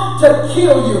come to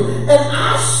kill you. And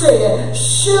I said,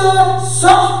 should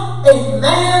such a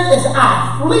man as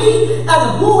I flee,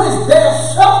 and who is there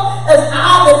such as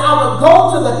I, that I would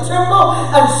go to the temple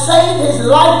and save his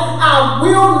life? I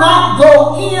will not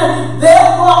go in.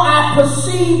 Therefore I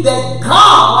perceive that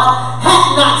God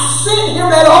had not sent him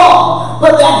at all,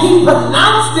 but that he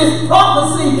pronounced this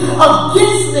prophecy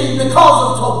against me because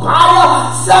of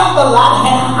Tobiah. Sanballat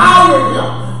had hired him.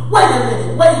 Wait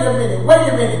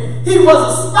a minute. He was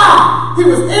a spy. He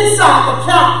was inside the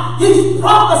camp. He's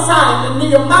prophesying to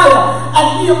Nehemiah. And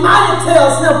Nehemiah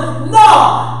tells him,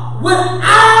 no, when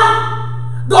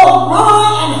I go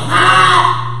run and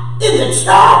hide in the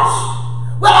church,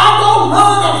 when I go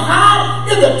run and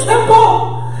hide in the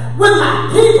temple, when my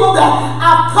people that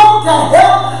I've come to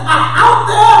help are out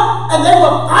there and they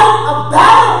will fight a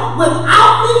battle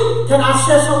without me. Can I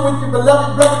share something with you,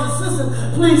 beloved brothers and sisters?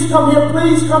 Please come here,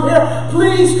 please come here,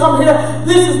 please come here.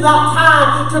 This is not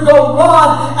time to go run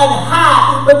and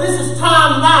hide, but this is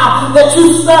time now that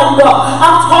you stand up.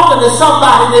 I'm talking to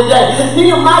somebody today.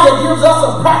 Nehemiah gives us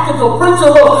a practical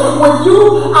principle. When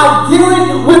you are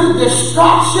dealing with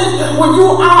distraction, when you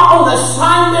are on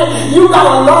assignment, you got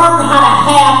to learn how to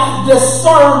have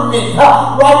discernment.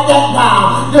 Write that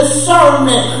down.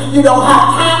 Discernment. You don't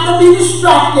have time to be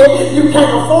distracted. You can't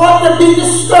afford to be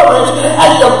discouraged,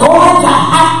 and you're going to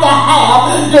have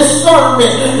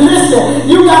discernment. Listen,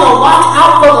 you got to watch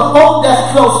out for the folk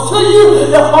that's close to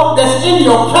you, the folk that's in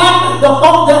your camp, the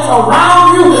folk that's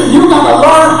around you. You got to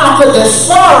learn how to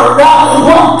discern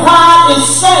what God is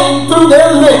saying through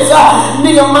their lips.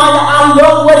 Nehemiah, I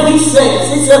love what he says.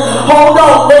 He said, hold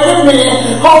on, wait a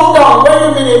minute.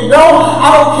 No, I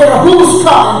don't care who's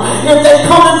coming. If they're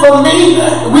coming for me,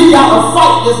 we got to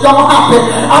fight. It's going to happen.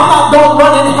 I'm not going to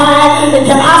run and hide. And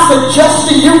can I suggest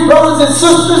to you, brothers and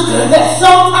sisters, that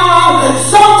sometimes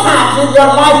in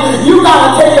your life, you got to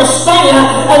take a stand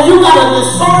and you got to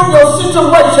discern your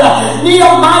situation.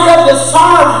 Nehemiah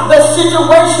discerned the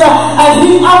situation, and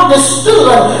he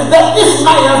understood that this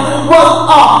man was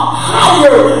a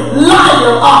higher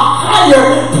liar, a higher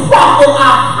prophet,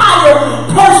 a higher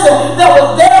person that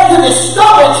was there to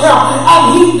discourage him, and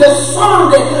he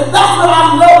discerned it. That's what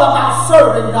I love about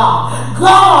serving God.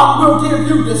 God will give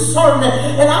you discernment,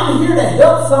 and I'm here to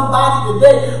help somebody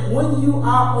today. When you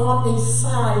are on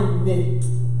assignment,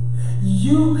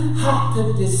 You have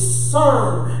to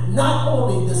discern not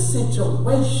only the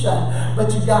situation,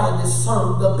 but you got to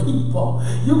discern the people.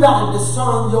 You got to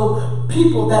discern your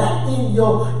people that are in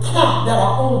your camp, that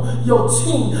are on your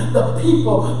team, the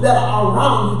people that are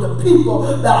around you, the people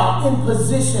that are in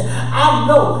position. I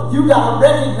know you got to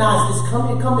recognize this. Come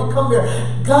here.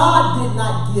 God did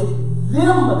not give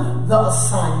them the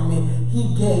assignment.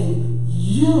 He gave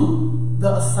you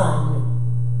the assignment.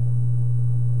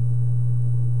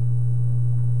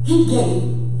 He gave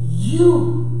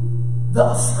you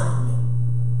the assignment.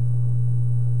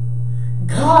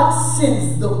 God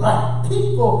sends the right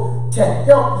people to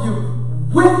help you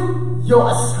with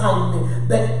your assignment.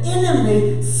 The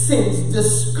enemy sends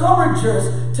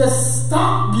discouragers to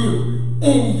stop you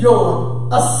in your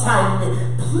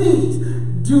assignment. Please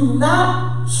do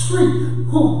not treat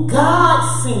who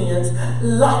God sends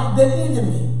like the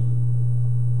enemy.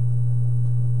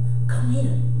 Come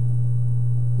here.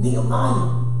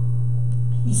 Nehemiah.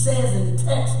 He says in the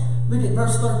text, look at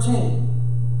verse 13.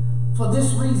 For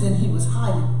this reason he was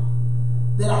hired,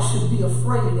 that I should be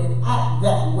afraid and act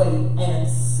that way and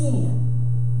sin.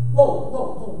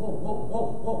 Whoa.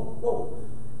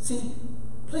 See,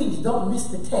 please don't miss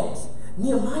the text.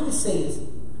 Nehemiah says,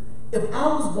 if I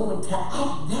was going to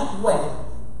act that way,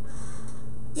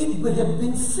 it would have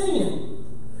been sin.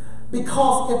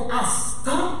 Because if I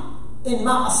stop in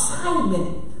my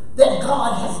assignment that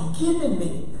God has given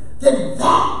me, then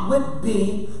that would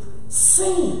be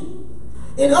sin.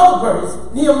 In other words,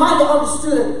 Nehemiah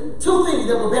understood two things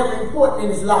that were very important in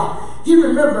his life. He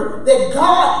remembered that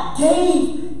God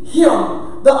gave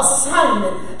him the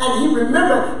assignment, and he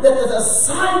remembered that the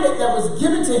assignment that was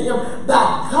given to him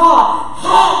by God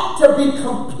had to be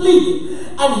completed.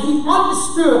 And he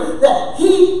understood that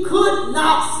he could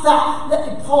not stop. Let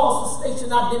me pause for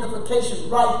station identification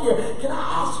right here. Can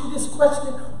I ask you this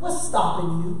question? What's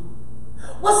stopping you?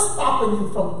 What's stopping you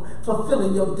from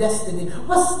fulfilling your destiny?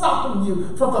 What's stopping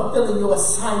you from fulfilling your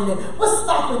assignment? What's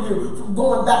stopping you from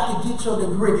going back to get your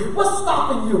degree? What's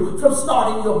stopping you from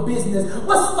starting your business?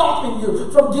 What's stopping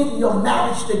you from getting your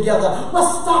marriage together?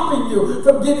 What's stopping you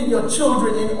from getting your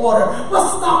children in order?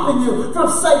 What's stopping you from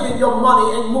saving your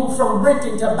money and move from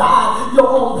renting to buying your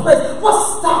own place?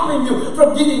 What's stopping you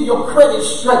from getting your credit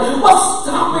straight? What's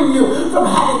stopping you from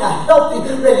having a healthy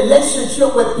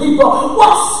relationship with people?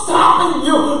 What's stopping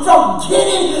you from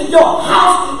getting your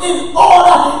house in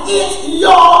order? It's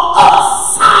your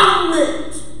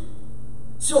assignment.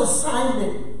 It's your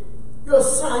assignment. Your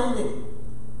assignment.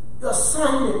 Your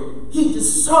assignment. He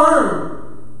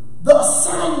discerned the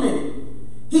assignment.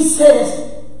 He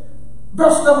says,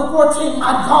 verse number 14,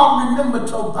 my God remembered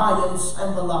Tobiah and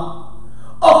Sanballat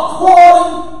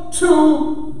according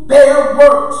to their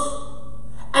works,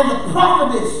 and the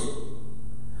prophetess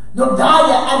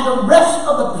Noadiah and the rest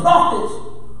of the prophets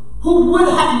who would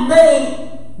have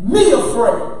made me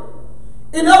afraid.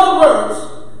 In other words,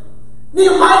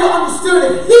 Nehemiah understood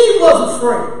that he was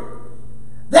afraid,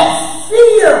 that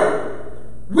fear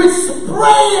would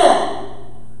spread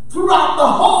throughout the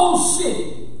whole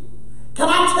city. Can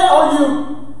I tell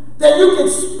you that you can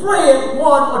spread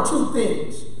one or two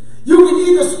things? You can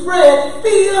either spread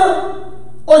fear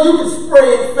or you can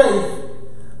spread faith.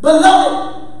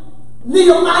 Beloved,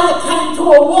 Nehemiah came to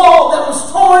a wall that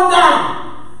was torn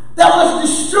down, that was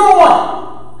destroyed.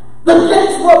 The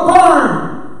gates were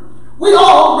burned. We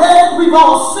all read, we've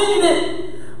all seen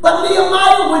it. But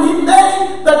Nehemiah, when he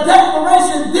made the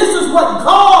declaration, this is what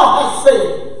God has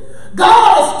said.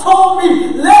 God has told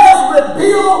me, let us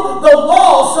rebuild the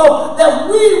wall so that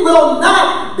we will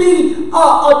not be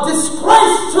a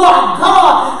disgrace to our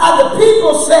God. And the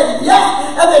people said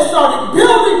yes, and they started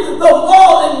building the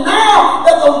wall. And now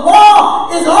that the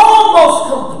wall is almost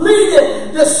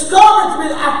completed,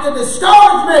 discouragement after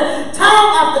discouragement, time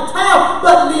after time,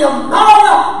 but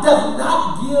Nehemiah does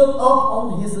not give up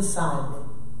on his assignment.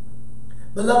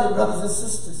 Beloved brothers and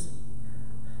sisters,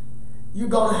 you're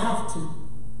going to have to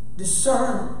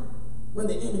discern when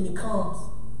the enemy comes,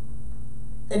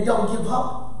 and don't give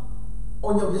up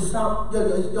on your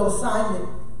assignment.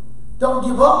 Don't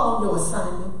give up on your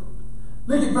assignment.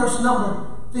 Look at verse number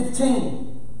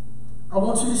 15. I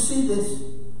want you to see this.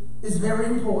 It's very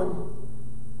important.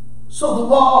 So the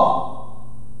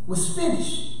wall was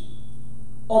finished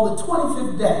on the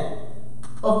 25th day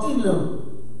of Elul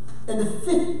in the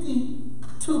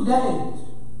 52 days.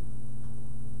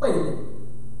 Wait a minute.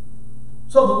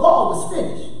 So the wall was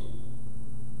finished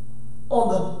on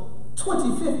the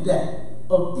 25th day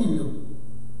of Elul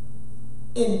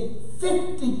in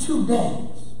 52 days.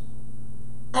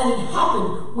 And it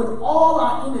happened when all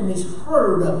our enemies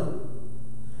heard of it.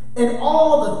 and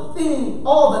all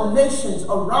the nations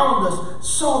around us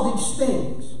saw these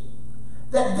things,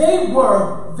 that they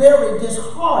were very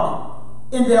disheartened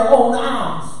in their own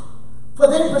eyes, for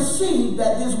they perceived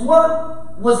that this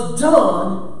work was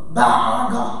done by our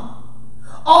God.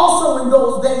 Also in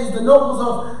those days, the nobles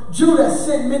of Judah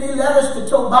sent many letters to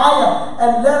Tobiah,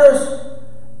 and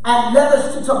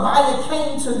letters to Tobiah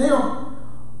came to them.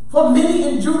 For many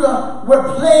in Judah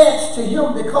were pledged to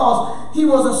him because he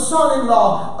was a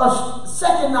son-in-law of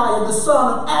Shechaniah, the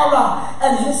son of Arah,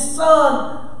 and his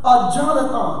son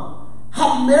Jonathan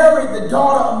had married the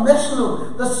daughter of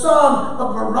Meshullam, the son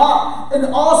of Barak. And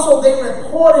also they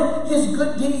reported his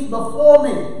good deeds before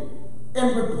me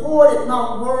and reported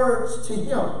my words to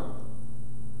him.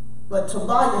 But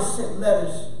Tobiah sent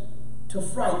letters to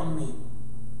frighten me.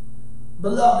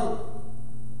 Beloved,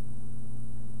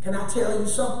 can I tell you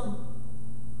something?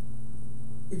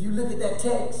 If you look at that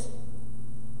text,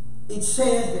 it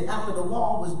says that after the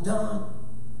wall was done,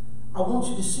 I want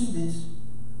you to see this,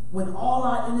 when all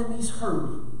our enemies heard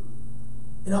it,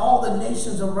 and all the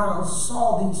nations around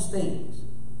saw these things,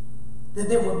 that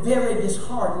they were very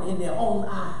disheartened in their own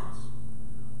eyes.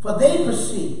 For they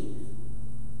perceived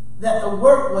that the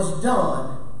work was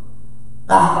done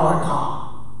by our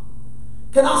God.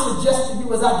 Can I suggest to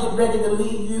you as I get ready to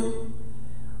leave you,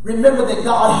 remember that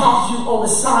God has you on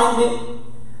assignment,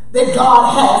 that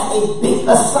God has a big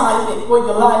assignment for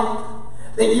your life,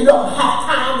 that you don't have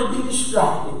time to be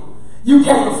distracted. You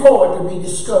can't afford to be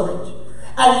discouraged.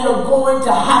 And you're going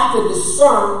to have to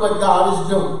discern what God is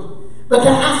doing. But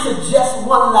can I suggest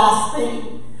one last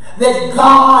thing? That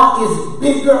God is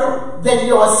bigger than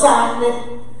your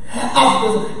assignment. As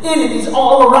the enemies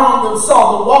all around them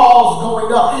saw the walls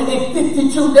going up, in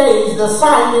 52 days the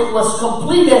assignment was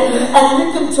completed. And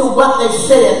listen to what they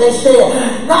said. They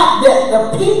said, not that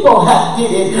the people have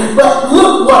did it, but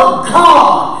look what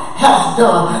God has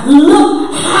done.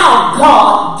 Look how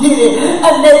God did it.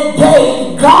 And they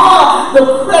gave God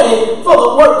the credit for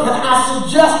the work. Can I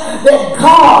suggest that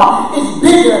God is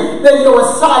bigger than your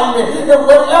assignment? And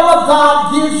whatever God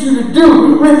gives you to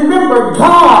do, remember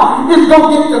God is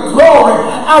going to get the glory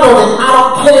out of it. I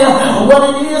don't care what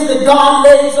it is that God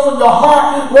lays on your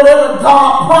heart. Whatever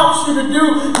God prompts you to do,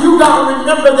 you got to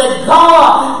remember that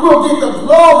God will get the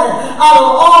glory out of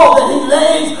all that he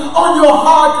lays on your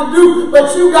heart to do.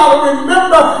 But you got to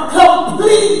remember,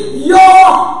 complete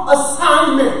your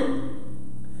assignment.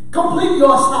 Complete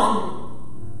your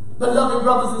assignment. Beloved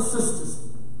brothers and sisters,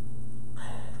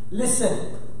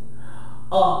 listen.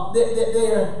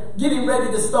 They're getting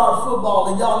ready to start football,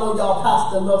 and y'all know y'all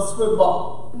pastor loves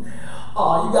football.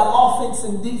 You got offense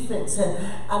and defense, and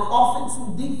offense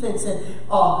and defense, and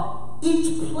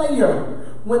each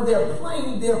player, when they're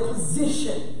playing their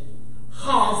position,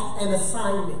 has an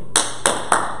assignment.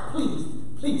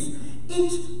 Please.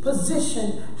 Each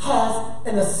position has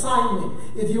an assignment.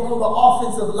 If you're on the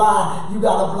offensive line, you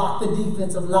got to block the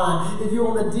defensive line. If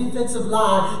you're on the defensive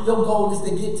line, your goal is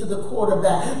to get to the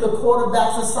quarterback. The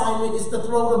quarterback's assignment is to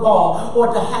throw the ball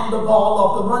or to hand the ball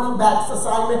off. The running back's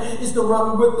assignment is to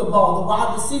run with the ball. The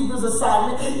wide receiver's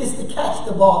assignment is to catch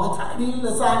the ball. The tight end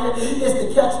assignment is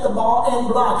to catch the ball and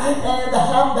block. And the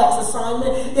halfback's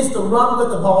assignment is to run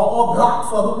with the ball or block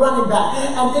for the running back.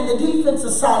 And then the defense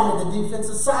assignment,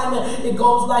 it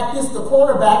goes like this. The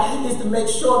quarterback is to make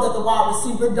sure that the wide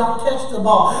receiver don't catch the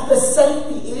ball. The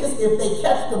safety is, if they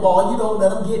catch the ball, you don't let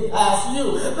them get past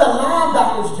you. The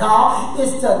linebacker's job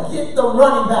is to get the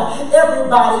running back.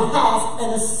 Everybody has an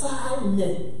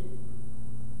assignment.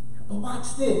 But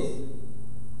watch this.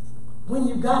 When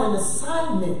you got an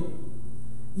assignment,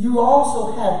 you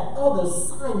also have other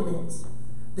assignments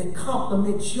that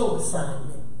complement your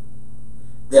assignment.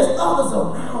 There's others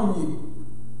around you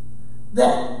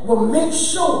that will make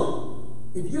sure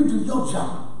if you do your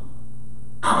job,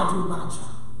 I'll do my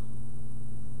job.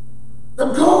 The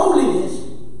goal is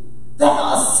that the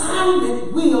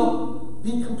assignment will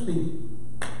be completed.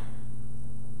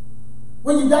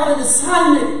 When you got an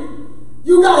assignment,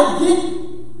 you got to get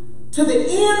to the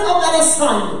end of that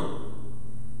assignment.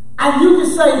 And you can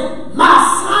say, my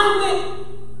assignment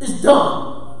is done.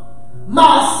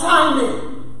 My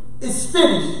assignment is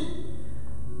finished.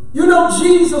 You know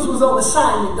Jesus was on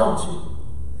assignment, don't you?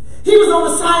 He was on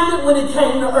assignment when he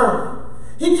came to earth.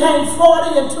 He came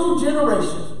 40 and 2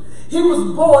 generations. He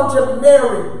was born to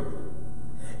Mary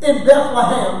in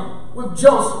Bethlehem with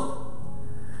Joseph.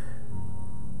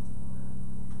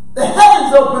 The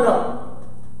heavens opened up.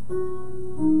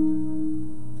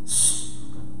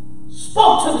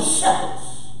 Spoke to the shepherds.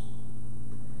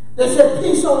 They said,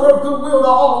 peace on earth, goodwill to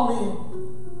all men.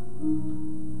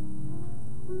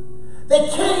 They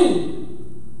came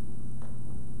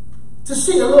to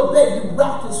see a little baby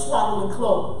wrapped in swaddling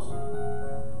clothes.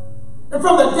 And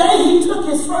from the day he took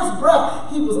his first breath,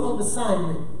 he was on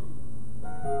assignment.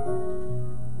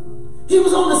 He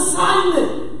was on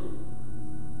assignment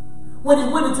when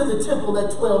he went into the temple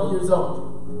at 12 years old.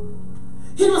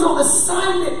 He was on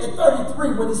assignment at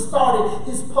 33 when he started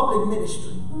his public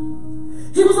ministry.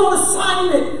 He was on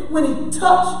assignment when he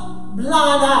touched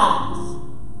blind eyes,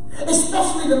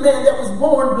 especially the man that was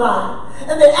born blind.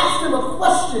 And they asked him a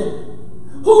question.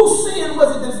 Whose sin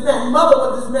was it this man? Mother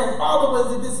was this man? Father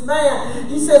was it this man?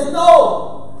 He says,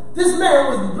 no, this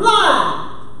man was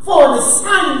blind for an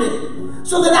assignment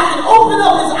so that I can open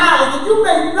up his eyes and you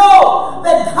may know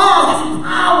that God has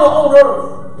power on earth.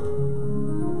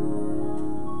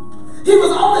 He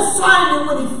was on assignment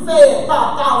when he fed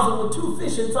 5,000 with 2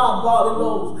 fish and 5 barley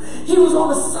loaves. He was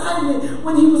on assignment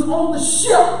when he was on the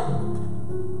ship.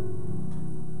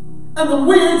 And the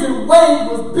winds and waves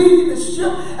was beating the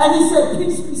ship. And he said,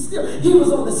 peace be still. He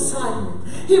was on assignment.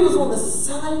 He was on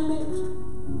assignment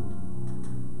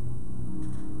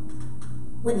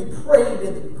when he prayed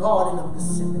in the Garden of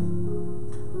Gethsemane.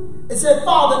 It said,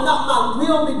 Father, not my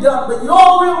will be done, but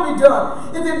your will be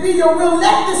done. If it be your will,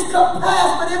 let this cup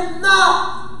pass. But if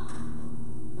not,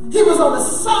 he was on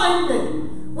assignment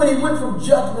when he went from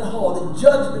judgment hall to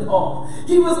judgment hall.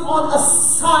 He was on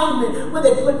assignment when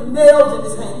they put nails in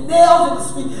his hand, nails in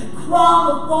his feet,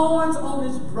 crown of thorns on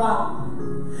his brow.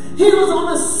 He was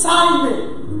on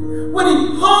assignment when he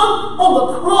hung on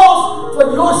the cross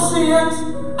for your sins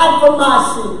and for my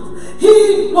sins.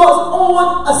 He was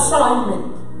on assignment.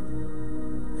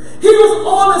 He was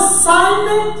on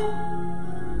assignment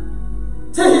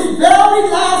to his very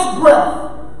last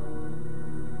breath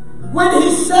when he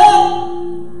said,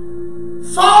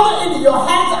 Father, into your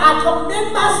hands I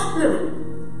commend my spirit.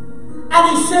 And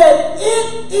he said,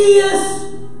 it is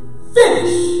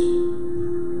finished.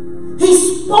 He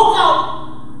spoke out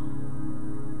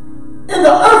in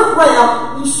the earth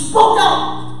realm. He spoke out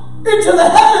into the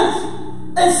heavens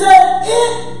and said,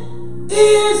 it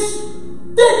is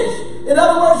finished. In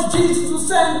other words, Jesus was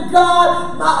saying,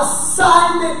 God, my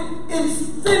assignment is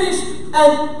finished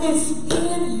and it's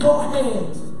in your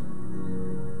hands.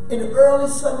 In early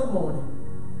Sunday morning,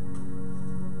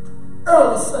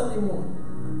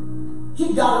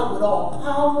 he got up with all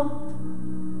power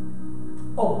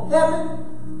on heaven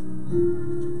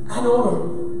and on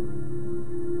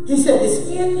earth. He said, it's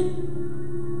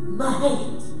in my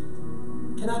hands.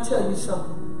 Can I tell you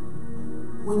something?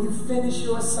 When you finish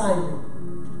your assignment,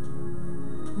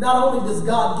 not only does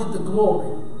God get the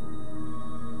glory,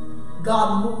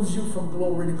 God moves you from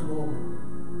glory to glory.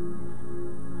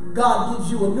 God gives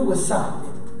you a new assignment.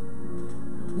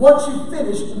 Once you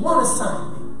finish one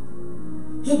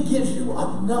assignment, he gives you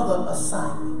another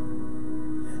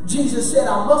assignment. Jesus said,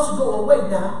 I must go away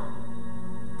now.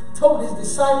 Told his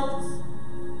disciples,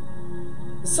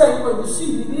 the same way you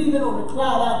see me leaving on the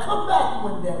cloud, I'll come back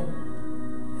one day.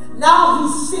 Now he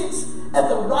sits at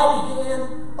the right hand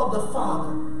of the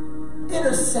Father,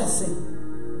 intercessing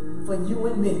for you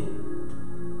and me.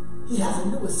 He has a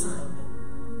new assignment.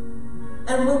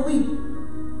 And when we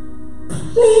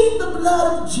plead the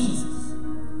blood of Jesus,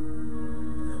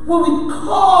 when we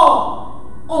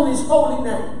call on his holy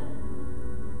name,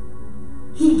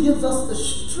 he gives us the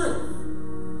strength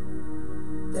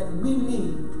that we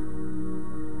need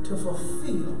to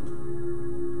fulfill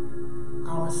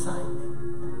our assignment.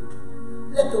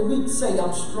 Let the weak say,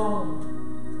 I'm strong.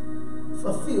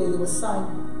 Fulfill your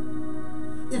assignment.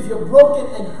 If you're broken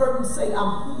and hurting, say,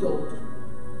 I'm healed,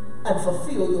 and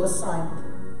fulfill your assignment.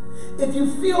 If you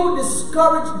feel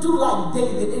discouraged, do like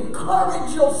David.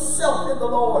 Encourage yourself in the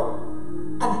Lord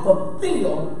and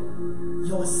fulfill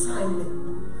your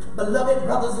assignment. Beloved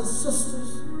brothers and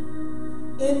sisters,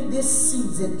 in this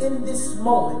season, in this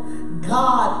moment,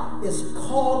 God is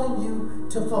calling you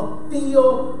to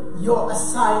fulfill your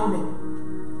assignment.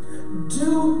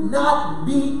 Do not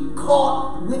be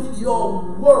caught with your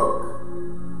work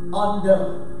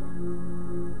undone.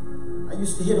 I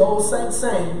used to hear the old saints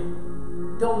saying,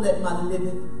 don't let my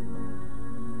living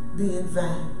be in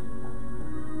vain.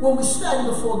 When we stand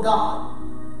before God,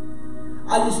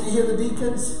 I used to hear the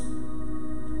deacons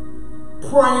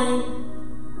praying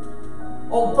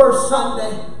on first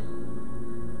Sunday.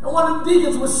 And one of the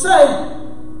deacons would say,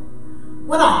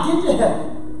 when I get to heaven,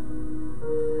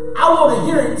 I want to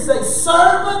hear him say,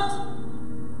 servant,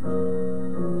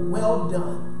 well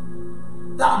done.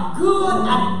 Thou good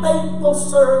and faithful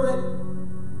servant,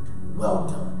 well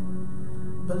done.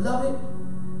 Beloved,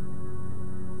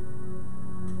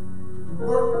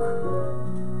 work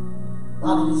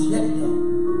while it is yet day.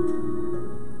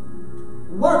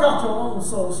 Work out your own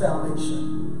soul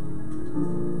salvation.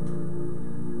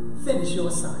 finish your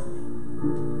assignment.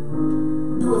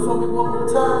 Do it for me one more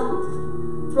time.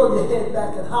 Throw your head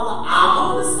back and holler, I'm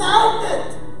on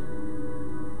assignment.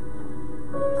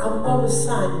 I'm on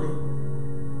assignment.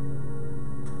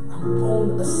 I'm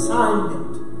on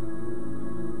assignment.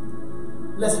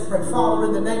 Let's pray. Father,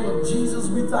 in the name of Jesus,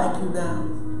 we thank you now.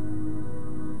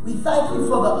 We thank you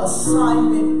for the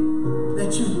assignment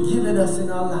that you've given us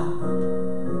in our life.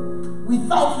 We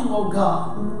thank you, oh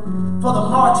God, for the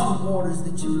marching orders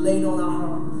that you've laid on our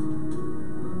hearts.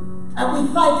 And we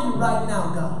thank you right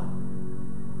now, God.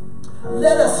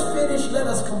 Let us finish, let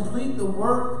us complete the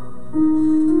work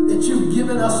that you've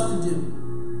given us to do.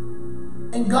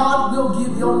 And God will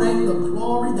give your name the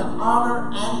glory, the honor,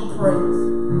 and the praise.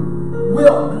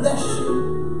 We'll bless you.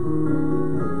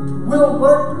 We'll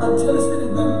work until it's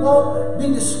finished. We won't be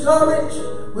discouraged.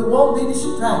 We won't be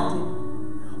distracted.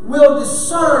 We'll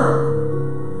discern.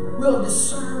 We'll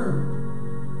discern.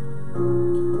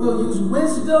 We'll use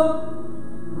wisdom.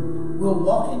 We'll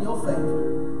walk in your favor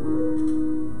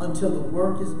until the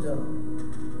work is done.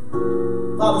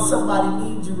 Father, somebody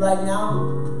needs you right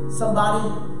now. Somebody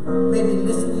may be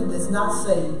listening that's not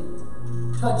saved.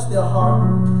 Touch their heart.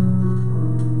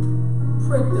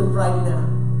 Prick them right now.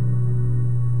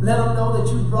 Let them know that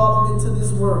you brought them into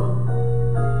this world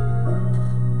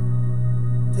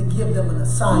to give them an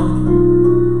assignment.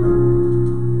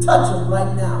 Touch them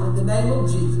right now in the name of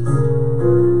Jesus.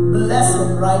 Bless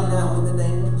them right now in the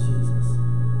name of Jesus.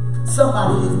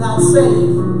 Somebody is not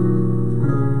saved.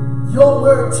 Your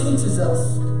word teaches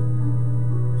us.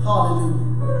 Hallelujah.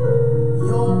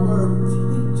 Your word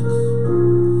teaches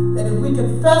that if we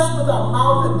confess with our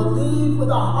mouth and believe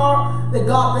with our heart that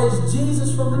God raised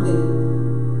Jesus from the dead,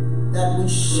 that we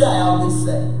shall be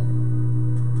saved.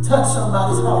 Touch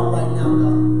somebody's heart right now,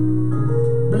 God.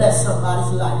 Bless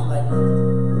somebody's life right now.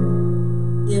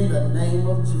 In the name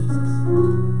of Jesus.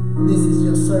 This is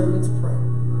your servant's prayer.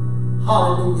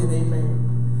 Hallelujah and amen.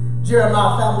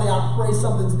 Jeremiah family, I pray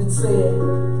something's been said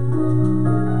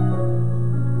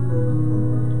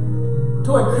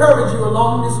to encourage you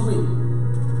along this week.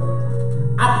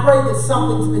 I pray that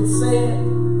something's been said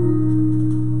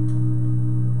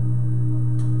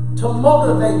to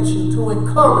motivate you, to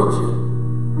encourage you,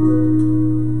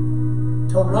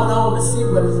 to run on to see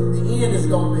what the end is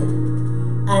going to be,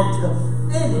 and to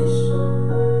finish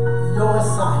your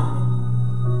assignment.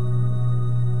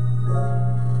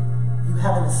 You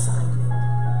have an assignment.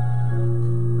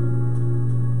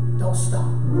 Don't stop.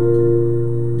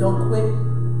 Don't quit.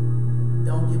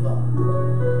 Don't give up.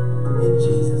 In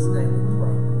Jesus' name we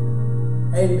pray.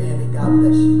 Amen, and God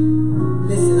bless you.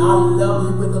 Listen, I love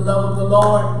you with the love of the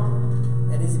Lord.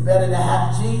 And it's better to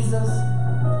have Jesus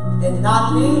and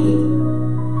not need him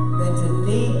than to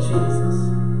need Jesus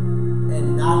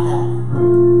and not have him.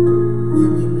 You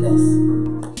be blessed.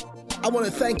 I want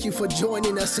to thank you for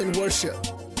joining us in worship.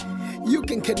 You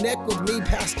can connect with me,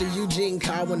 Pastor Eugene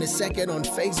Cowan II, on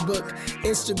Facebook,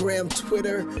 Instagram,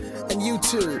 Twitter, and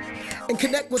YouTube. And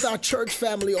connect with our church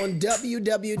family on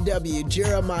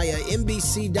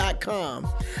www.jeremiahmbc.com.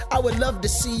 I would love to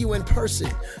see you in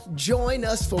person. Join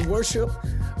us for worship,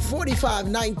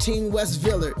 4519 West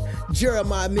Villard,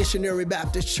 Jeremiah Missionary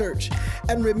Baptist Church.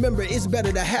 And remember, it's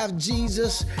better to have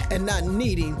Jesus and not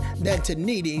need him than to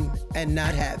need him and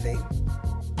not have him.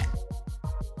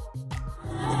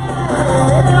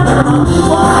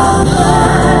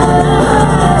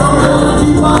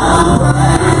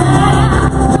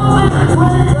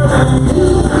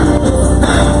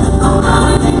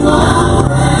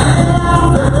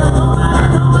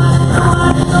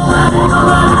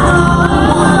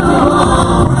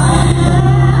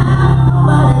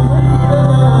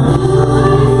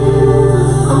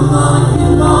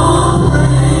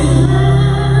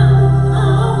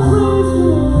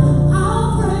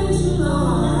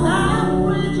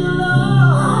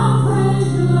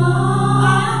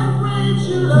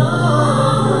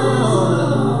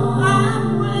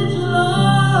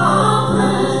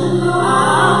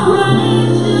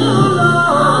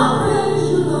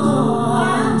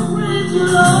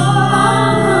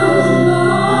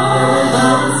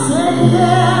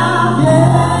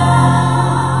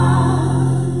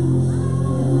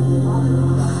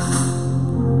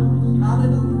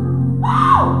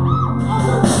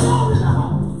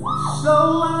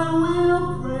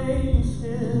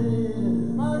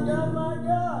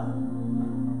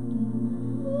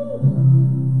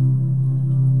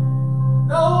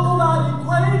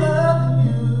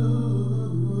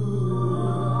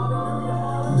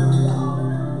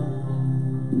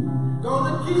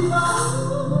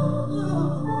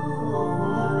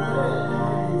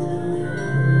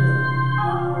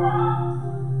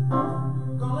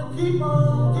 Keep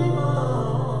on.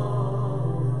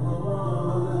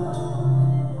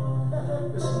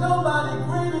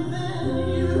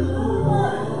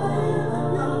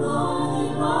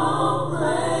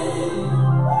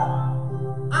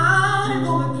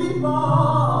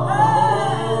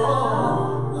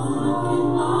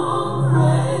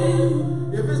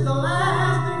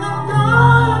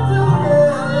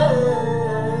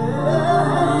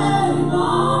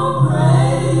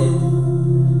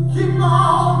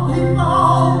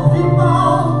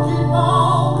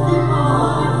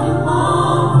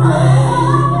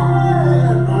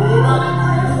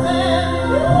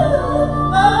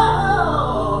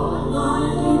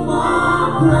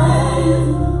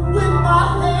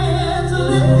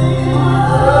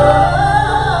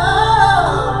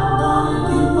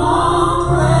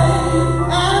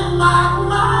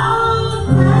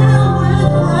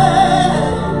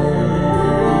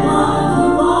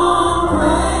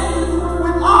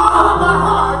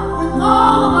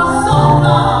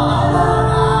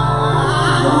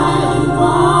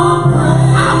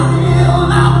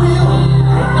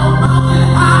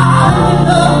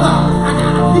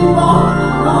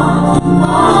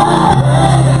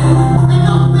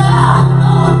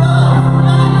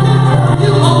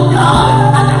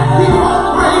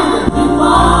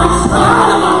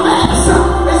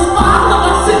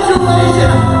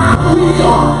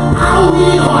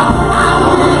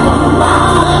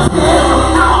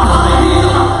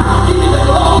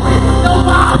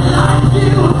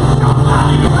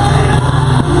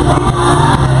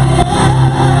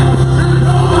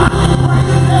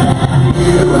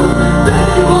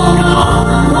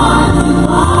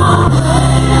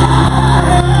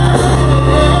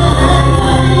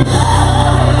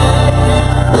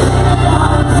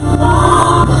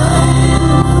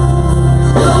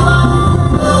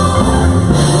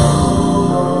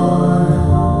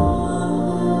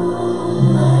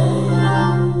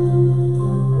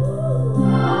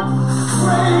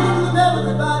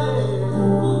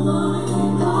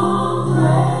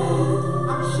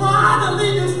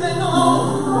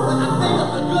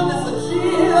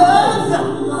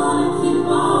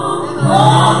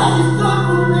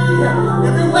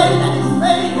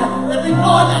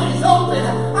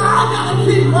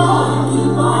 keep on.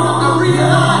 Because I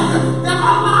realize that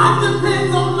my life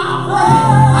depends on my praise.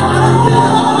 I gotta give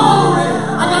him the glory.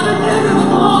 I gotta give him the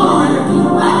glory.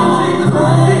 Thank you, Jesus.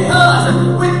 Because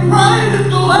when praises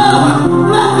go up,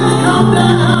 blessings come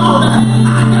down.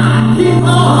 I gotta keep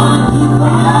on.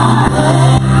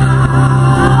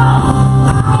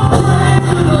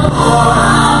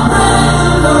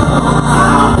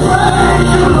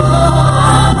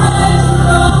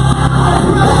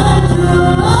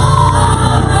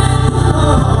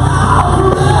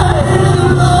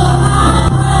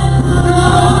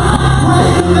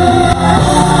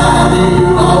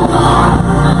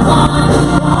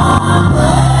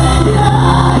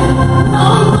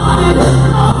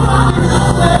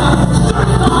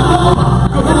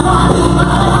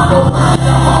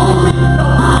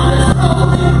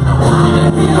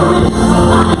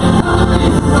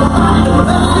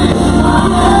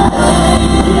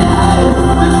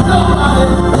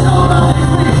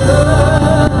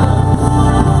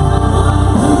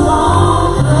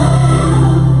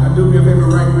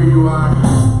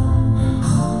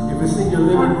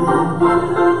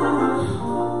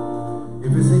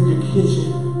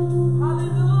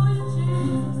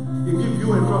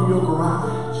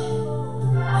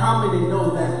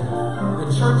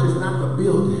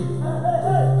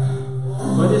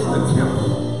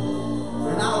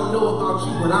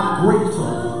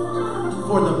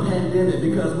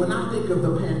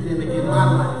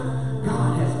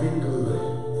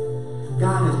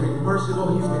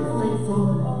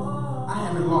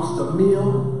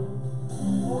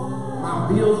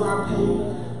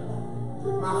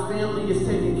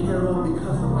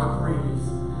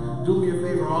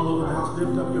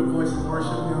 Lift up your voice and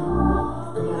worship him.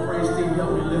 Come on, praise team,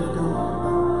 help me lift him.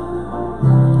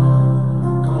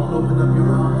 Come on, open up your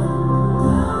mouth.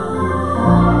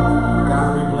 God,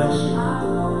 we bless you.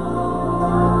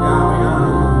 God, we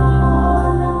honor you.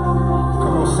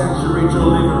 Come on, saturate your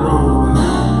living room.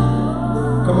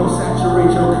 Come on,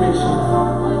 saturate your kitchen.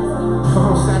 Come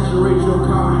on, saturate your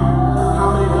car. How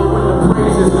many know when the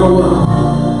praises go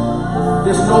up,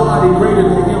 there's nobody greater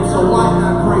than